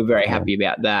so we're very happy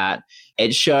about that.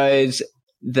 It shows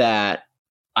that,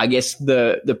 I guess,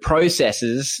 the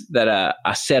processes that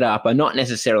are set up are not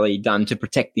necessarily done to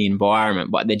protect the environment,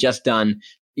 but they're just done,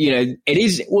 it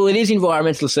is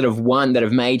environmental sort of one that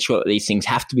have made sure that these things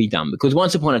have to be done, because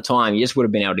once upon a time, you just would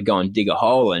have been able to go and dig a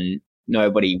hole and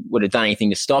nobody would have done anything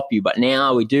to stop you. But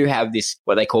now we do have this,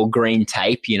 what they call green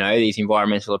tape, these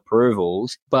environmental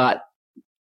approvals. But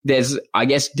there's, I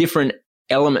guess, different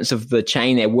elements of the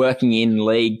chain they're working in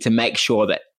league to make sure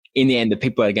that in the end, the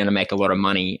people that are going to make a lot of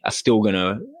money are still going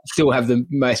to have the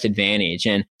most advantage.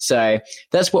 And so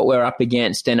that's what we're up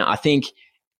against. And I think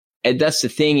that's the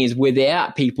thing, is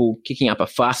without people kicking up a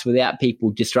fuss, without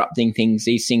people disrupting things,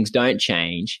 these things don't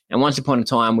change. And once upon a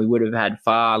time, we would have had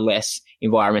far less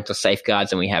environmental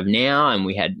safeguards than we have now. And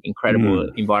we had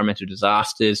incredible environmental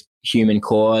disasters, human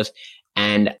caused.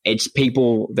 And it's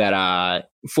people that are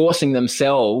forcing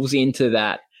themselves into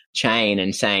that chain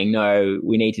and saying, no,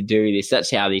 we need to do this.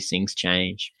 That's how these things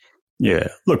change. Yeah.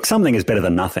 Look, something is better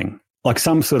than nothing. Like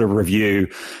some sort of review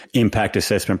impact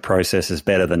assessment process is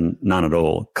better than none at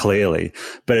all, clearly.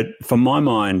 But from my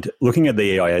mind, looking at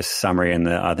the EIS summary and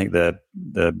I think the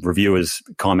reviewers'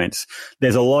 comments,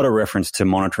 there's a lot of reference to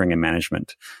monitoring and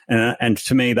management. And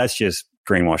to me, that's just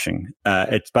greenwashing.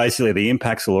 It's basically the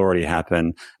impacts will already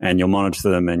happen and you'll monitor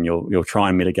them and you'll try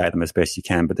and mitigate them as best you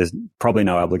can, but there's probably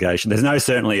no obligation. There's no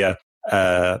showstopper.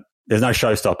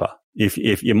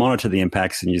 If you monitor the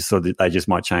impacts and they just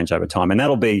might change over time, and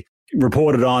that'll be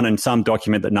reported on in some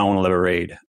document that no one will ever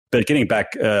read. But getting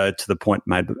back to the point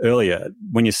made earlier,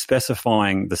 when you're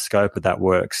specifying the scope of that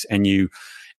works and you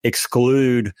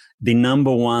exclude the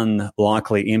number one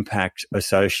likely impact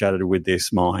associated with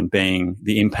this mine being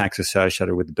the impacts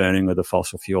associated with the burning of the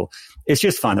fossil fuel, it's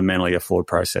just fundamentally a flawed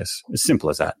process. As simple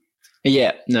as that.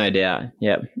 Yeah, no doubt.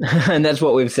 Yeah. And that's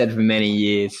what we've said for many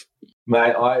years.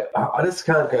 Mate, I just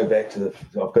can't go back to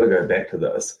I've got to go back to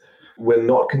this. We're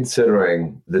not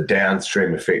considering the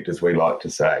downstream effect, as we like to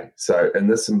say. So in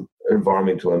this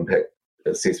environmental impact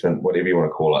assessment, whatever you want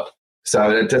to call it,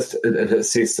 so it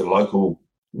assesses the local,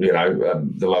 the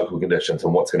local conditions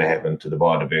and what's going to happen to the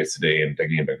biodiversity and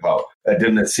digging a big hole. It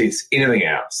didn't assess anything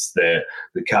else, the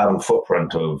carbon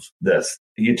footprint of this.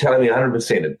 You're telling me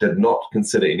 100% it did not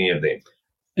consider any of them?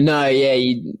 No,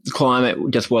 yeah, climate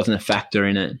just wasn't a factor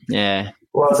in it. Yeah.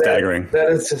 Well, staggering. That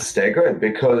is just staggering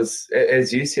because,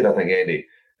 as you said, I think, Andy,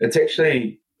 it's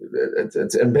actually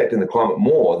it's impacting the climate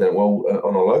more than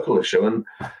on a local issue. And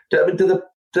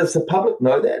does the public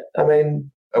know that? I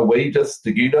mean, do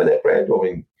you know that, Brad?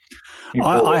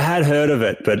 I had heard of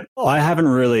it, but I haven't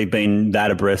really been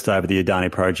that abreast over the Adani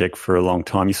project for a long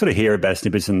time. You sort of hear about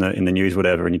snippets in the news,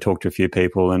 whatever, and you talk to a few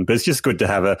people. But it's just good to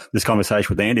have this conversation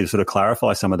with Andy to sort of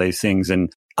clarify some of these things. And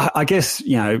I guess,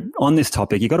 on this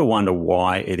topic, you got to wonder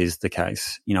why it is the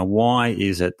case. Why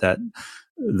is it that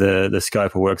the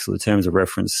scope of works or the terms of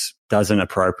reference doesn't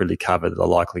appropriately cover the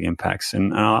likely impacts?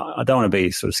 And I don't want to be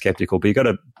sort of skeptical, but you got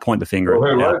to point the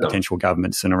finger at potential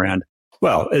governments and around.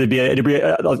 Well, it'd be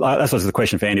that's what's the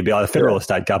question for Andy. It'd be either federal or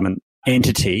state government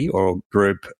entity or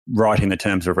group writing the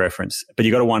terms of reference, but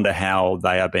you got to wonder how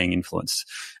they are being influenced.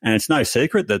 And it's no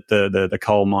secret that the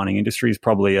coal mining industry is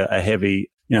probably a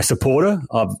heavy supporter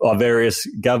of various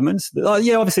governments.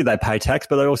 Yeah, obviously they pay tax,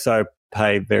 but they also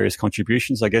pay various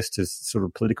contributions, I guess, to sort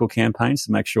of political campaigns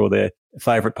to make sure their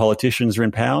favourite politicians are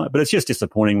in power. But it's just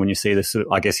disappointing when you see this,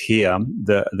 I guess, here,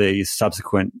 the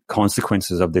subsequent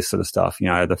consequences of this sort of stuff.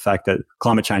 The fact that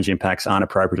climate change impacts aren't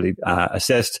appropriately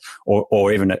assessed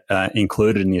or even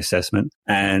included in the assessment.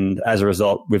 And as a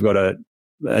result, we've got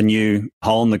a new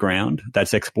hole in the ground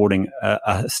that's exporting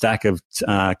a stack of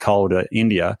coal to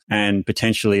India and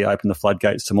potentially open the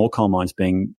floodgates to more coal mines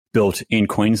being built in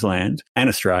Queensland and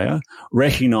Australia,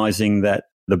 recognising that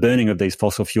the burning of these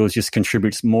fossil fuels just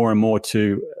contributes more and more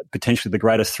to potentially the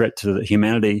greatest threat to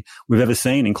humanity we've ever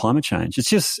seen in climate change. It's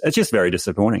just very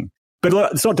disappointing.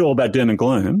 But it's not all about doom and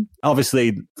gloom.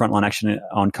 Obviously, frontline action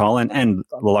on coal and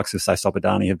the likes of, say, Stop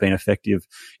Adani have been effective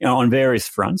on various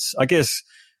fronts. I guess,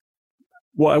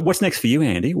 what's next for you,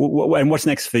 Andy? And what's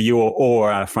next for you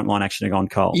or frontline action on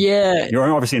coal? Yeah, you're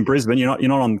obviously in Brisbane. You're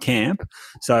not on camp.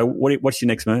 So what's your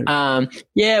next move?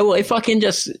 Well, if I can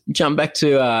just jump back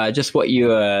to just what you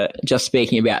were just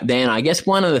speaking about, then I guess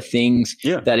one of the things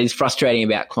that is frustrating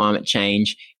about climate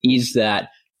change is that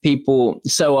people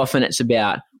so often it's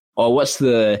about, what's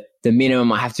the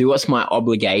minimum I have to do? What's my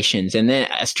obligations? And then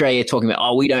Australia talking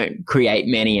about, we don't create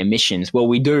many emissions. Well,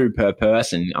 we do per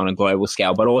person on a global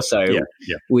scale, but also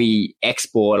we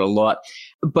export a lot.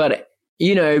 But,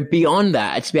 beyond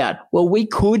that, it's about, well, we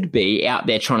could be out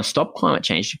there trying to stop climate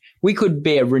change. We could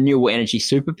be a renewable energy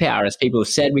superpower. As people have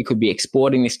said, we could be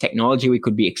exporting this technology. We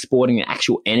could be exporting the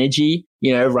actual energy,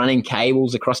 running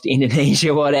cables across to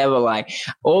Indonesia, whatever, like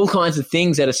all kinds of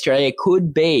things that Australia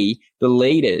could be the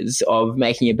leaders of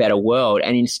making a better world.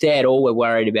 And instead, all we're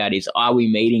worried about is, are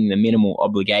we meeting the minimal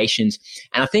obligations?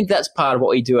 And I think that's part of what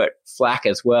we do at FLAC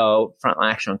as well.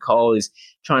 Frontline Action on Coal is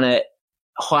trying to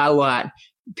highlight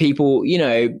people,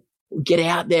 get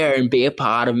out there and be a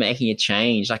part of making a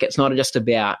change. Like, it's not just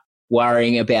about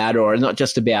worrying about, or not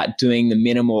just about doing the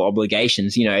minimal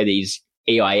obligations, these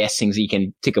EIS things you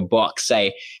can tick a box,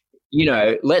 say,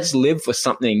 let's live for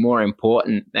something more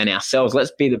important than ourselves.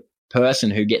 Let's be the person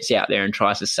who gets out there and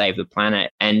tries to save the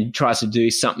planet and tries to do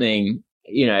something,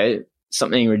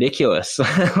 something ridiculous,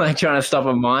 like trying to stop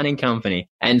a mining company.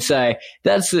 And so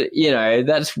that's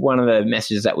one of the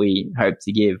messages that we hope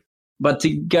to give. But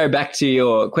to go back to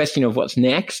your question of what's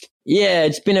next,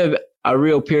 it's been a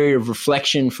real period of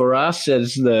reflection for us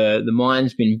as the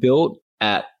mine's been built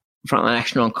at Frontline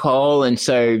Action on Coal. And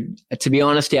so, to be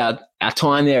honest, our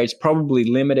time there is probably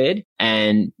limited,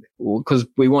 and because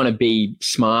we want to be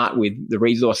smart with the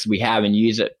resources we have and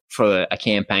use it for a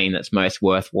campaign that's most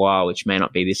worthwhile, which may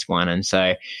not be this one. And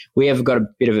so we have got a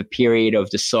bit of a period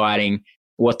of deciding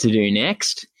what to do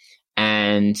next.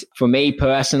 And for me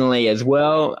personally as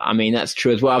well, I mean, that's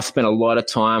true as well. I've spent a lot of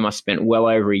time. I spent well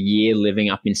over a year living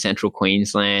up in central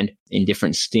Queensland in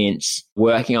different stints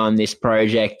working on this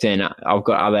project. And I've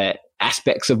got other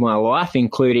aspects of my life,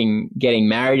 including getting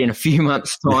married in a few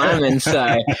months' time. And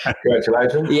so,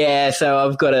 congratulations. Yeah. So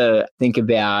I've got to think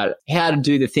about how to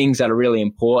do the things that are really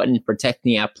important,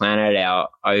 protecting our planet, our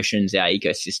oceans, our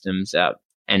ecosystems,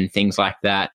 and things like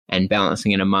that, and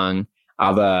balancing it among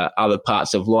other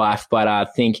parts of life. But I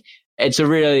think it's a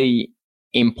really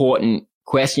important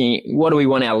question. What do we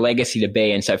want our legacy to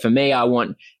be? And so for me, I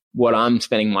want what I'm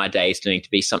spending my days doing to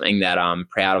be something that I'm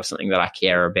proud of, something that I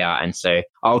care about. And so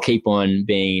I'll keep on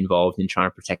being involved in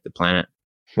trying to protect the planet.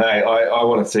 Mate, I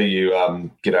want to see you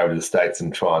get over to the States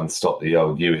and try and stop the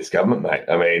old US government, mate.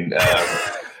 I mean,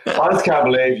 I just can't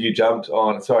believe you jumped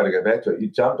on, sorry to go back to it, you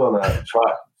jumped on a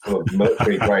truck full of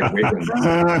military-grade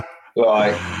weapons.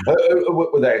 Like,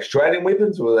 were they Australian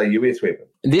weapons or were they US weapons?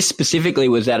 This specifically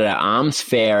was at an arms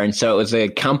fair, and so it was a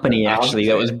company actually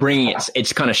that was bringing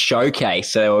its kind of showcase.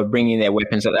 So they were bringing their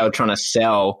weapons that they were trying to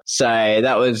sell. So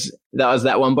that was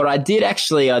that one. But I did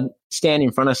actually stand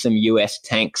in front of some US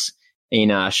tanks in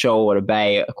Shoalwater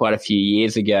Bay quite a few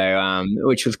years ago,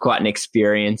 which was quite an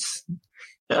experience.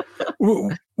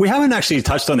 We haven't actually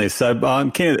touched on this, so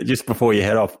I'm keen, just before you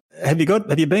head off, have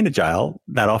you been to jail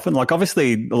that often? Like,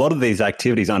 obviously, a lot of these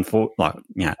activities are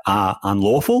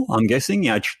unlawful. I'm guessing,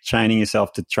 chaining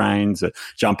yourself to trains,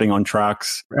 jumping on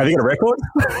trucks. Have you got a record?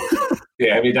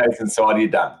 Yeah, how many days inside are you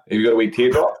done? Have you got a wee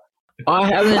teardrop? I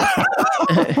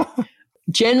haven't.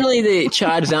 Generally, the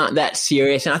charges aren't that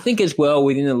serious. And I think as well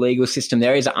within the legal system,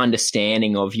 there is an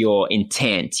understanding of your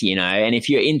intent, and if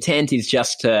your intent is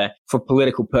just for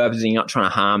political purposes and you're not trying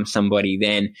to harm somebody,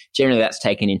 then generally that's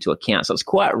taken into account. So it's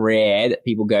quite rare that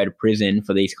people go to prison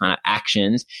for these kind of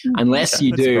actions unless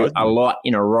you do a lot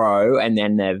in a row and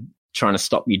then they're trying to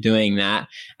stop you doing that.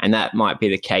 And that might be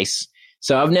the case.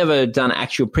 So I've never done an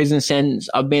actual prison sentence.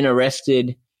 I've been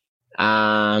arrested.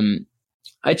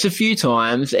 It's a few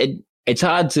times. It's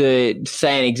hard to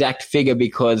say an exact figure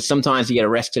because sometimes you get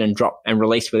arrested and dropped and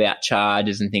released without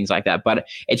charges and things like that. But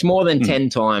it's more than 10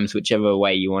 times, whichever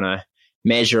way you want to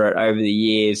measure it over the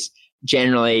years.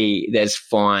 Generally, there's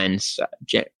fines.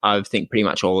 I think pretty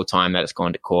much all the time that it's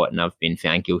gone to court and I've been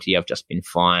found guilty, I've just been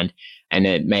fined. And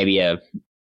it maybe a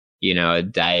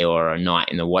day or a night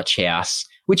in the watch house,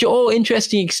 which are all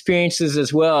interesting experiences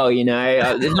as well.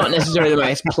 It's not necessarily the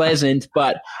most pleasant,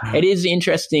 but it is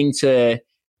interesting to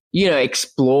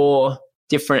explore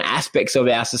different aspects of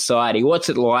our society. What's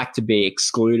it like to be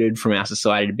excluded from our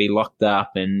society, to be locked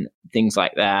up and things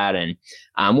like that? And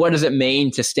what does it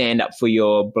mean to stand up for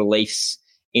your beliefs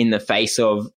in the face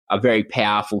of a very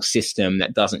powerful system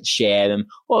that doesn't share them?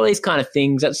 All these kind of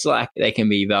things, that's like, they can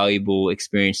be valuable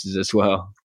experiences as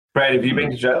well. Brad, have you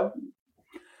been to jail?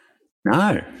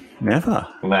 No, never.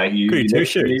 Mate, you need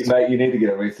to get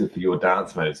arrested for your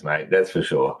dance moves, mate. That's for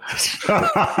sure.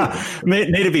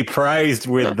 Need to be praised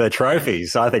with the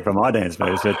trophies, I think, for my dance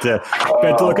moves. But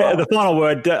look, the final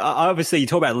word, obviously you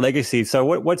talk about legacy.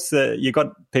 So you've got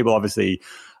people obviously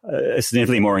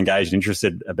significantly more engaged and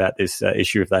interested about this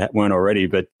issue if they weren't already.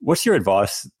 But what's your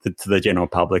advice to the general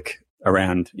public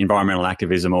around environmental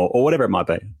activism or whatever it might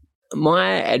be?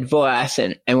 My advice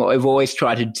and what we've always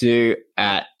tried to do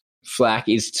at FLAC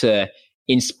is to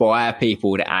inspire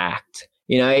people to act.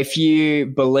 You know, if you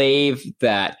believe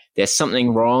that there's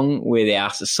something wrong with our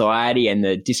society and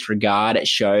the disregard it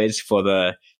shows for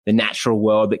the natural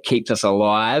world that keeps us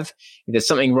alive, if there's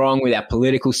something wrong with our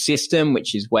political system,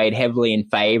 which is weighed heavily in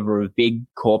favor of big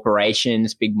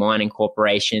corporations, big mining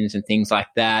corporations and things like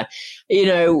that, you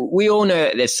know, we all know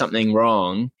that there's something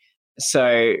wrong.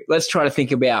 So let's try to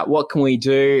think about what can we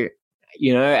do,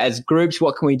 you know, as groups,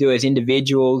 what can we do as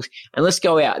individuals, and let's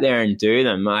go out there and do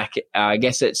them. Like, I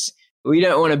guess we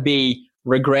don't want to be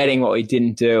regretting what we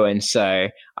didn't do. And so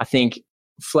I think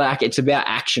FLAC, it's about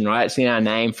action, right? It's in our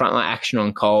name, Frontline Action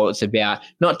on Coal. It's about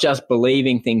not just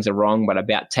believing things are wrong, but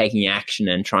about taking action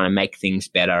and trying to make things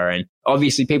better. And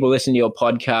obviously people listen to your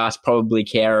podcast probably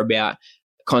care about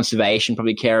conservation,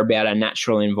 probably care about our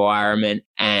natural environment,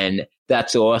 and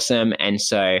that's awesome. And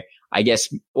so I guess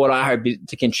what I hope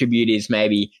to contribute is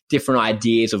maybe different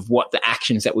ideas of what the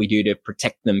actions that we do to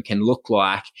protect them can look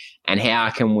like, and how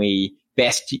can we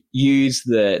best use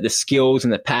the skills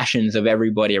and the passions of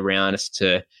everybody around us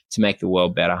to make the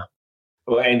world better.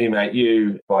 Well, Andy, mate,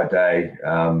 you by day,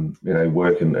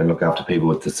 work and look after people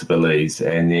with disabilities,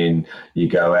 and then you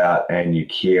go out and you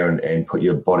care and put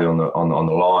your body on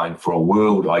the line for a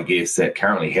world, I guess, that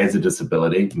currently has a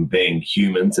disability, and being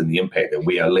humans and the impact that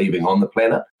we are leaving on the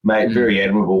planet. Mate, very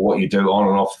admirable what you do on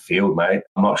and off the field, mate.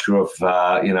 I'm not sure if,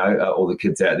 all the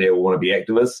kids out there will want to be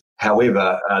activists.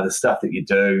 However, the stuff that you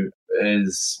do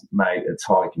is, mate, it's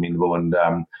highly commendable. And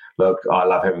look, I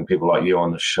love having people like you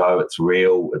on the show. It's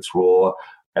real, it's raw.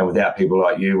 And without people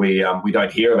like you, we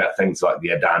don't hear about things like the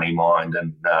Adani mine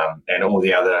and all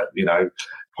the other,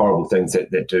 horrible things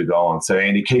that do go on. So,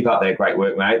 Andy, keep up that great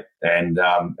work, mate. And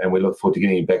we look forward to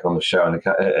getting you back on the show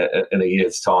in a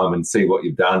year's time and see what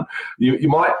you've done. You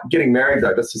might, getting married,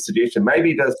 though, just a suggestion,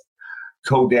 maybe just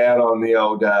cool down on the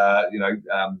old,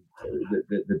 the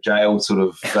jail sort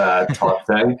of type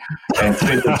thing, and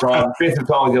spend some time with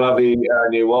your lovely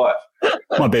new wife.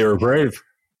 Might be a reprieve.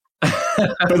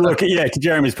 But look, yeah, to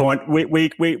Jeremy's point, we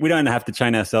don't have to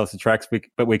chain ourselves to tracks,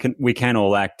 but we can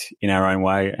all act in our own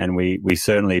way, and we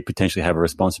certainly potentially have a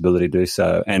responsibility to do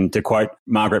so. And to quote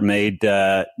Margaret Mead,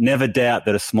 never doubt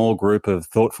that a small group of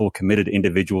thoughtful, committed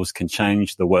individuals can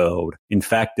change the world. In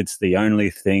fact, it's the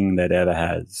only thing that ever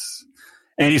has.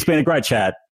 And it's been a great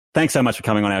chat. Thanks so much for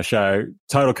coming on our show.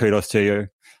 Total kudos to you.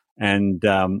 And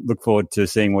look forward to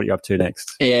seeing what you're up to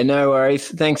next. Yeah, no worries.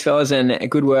 Thanks, fellas, and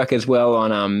good work as well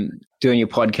on doing your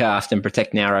podcast and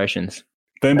protecting our oceans.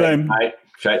 Boom, boom. Hey,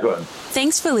 shake one.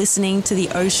 Thanks for listening to the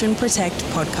Ocean Protect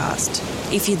podcast.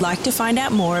 If you'd like to find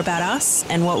out more about us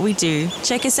and what we do,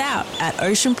 check us out at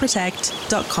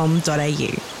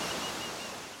oceanprotect.com.au.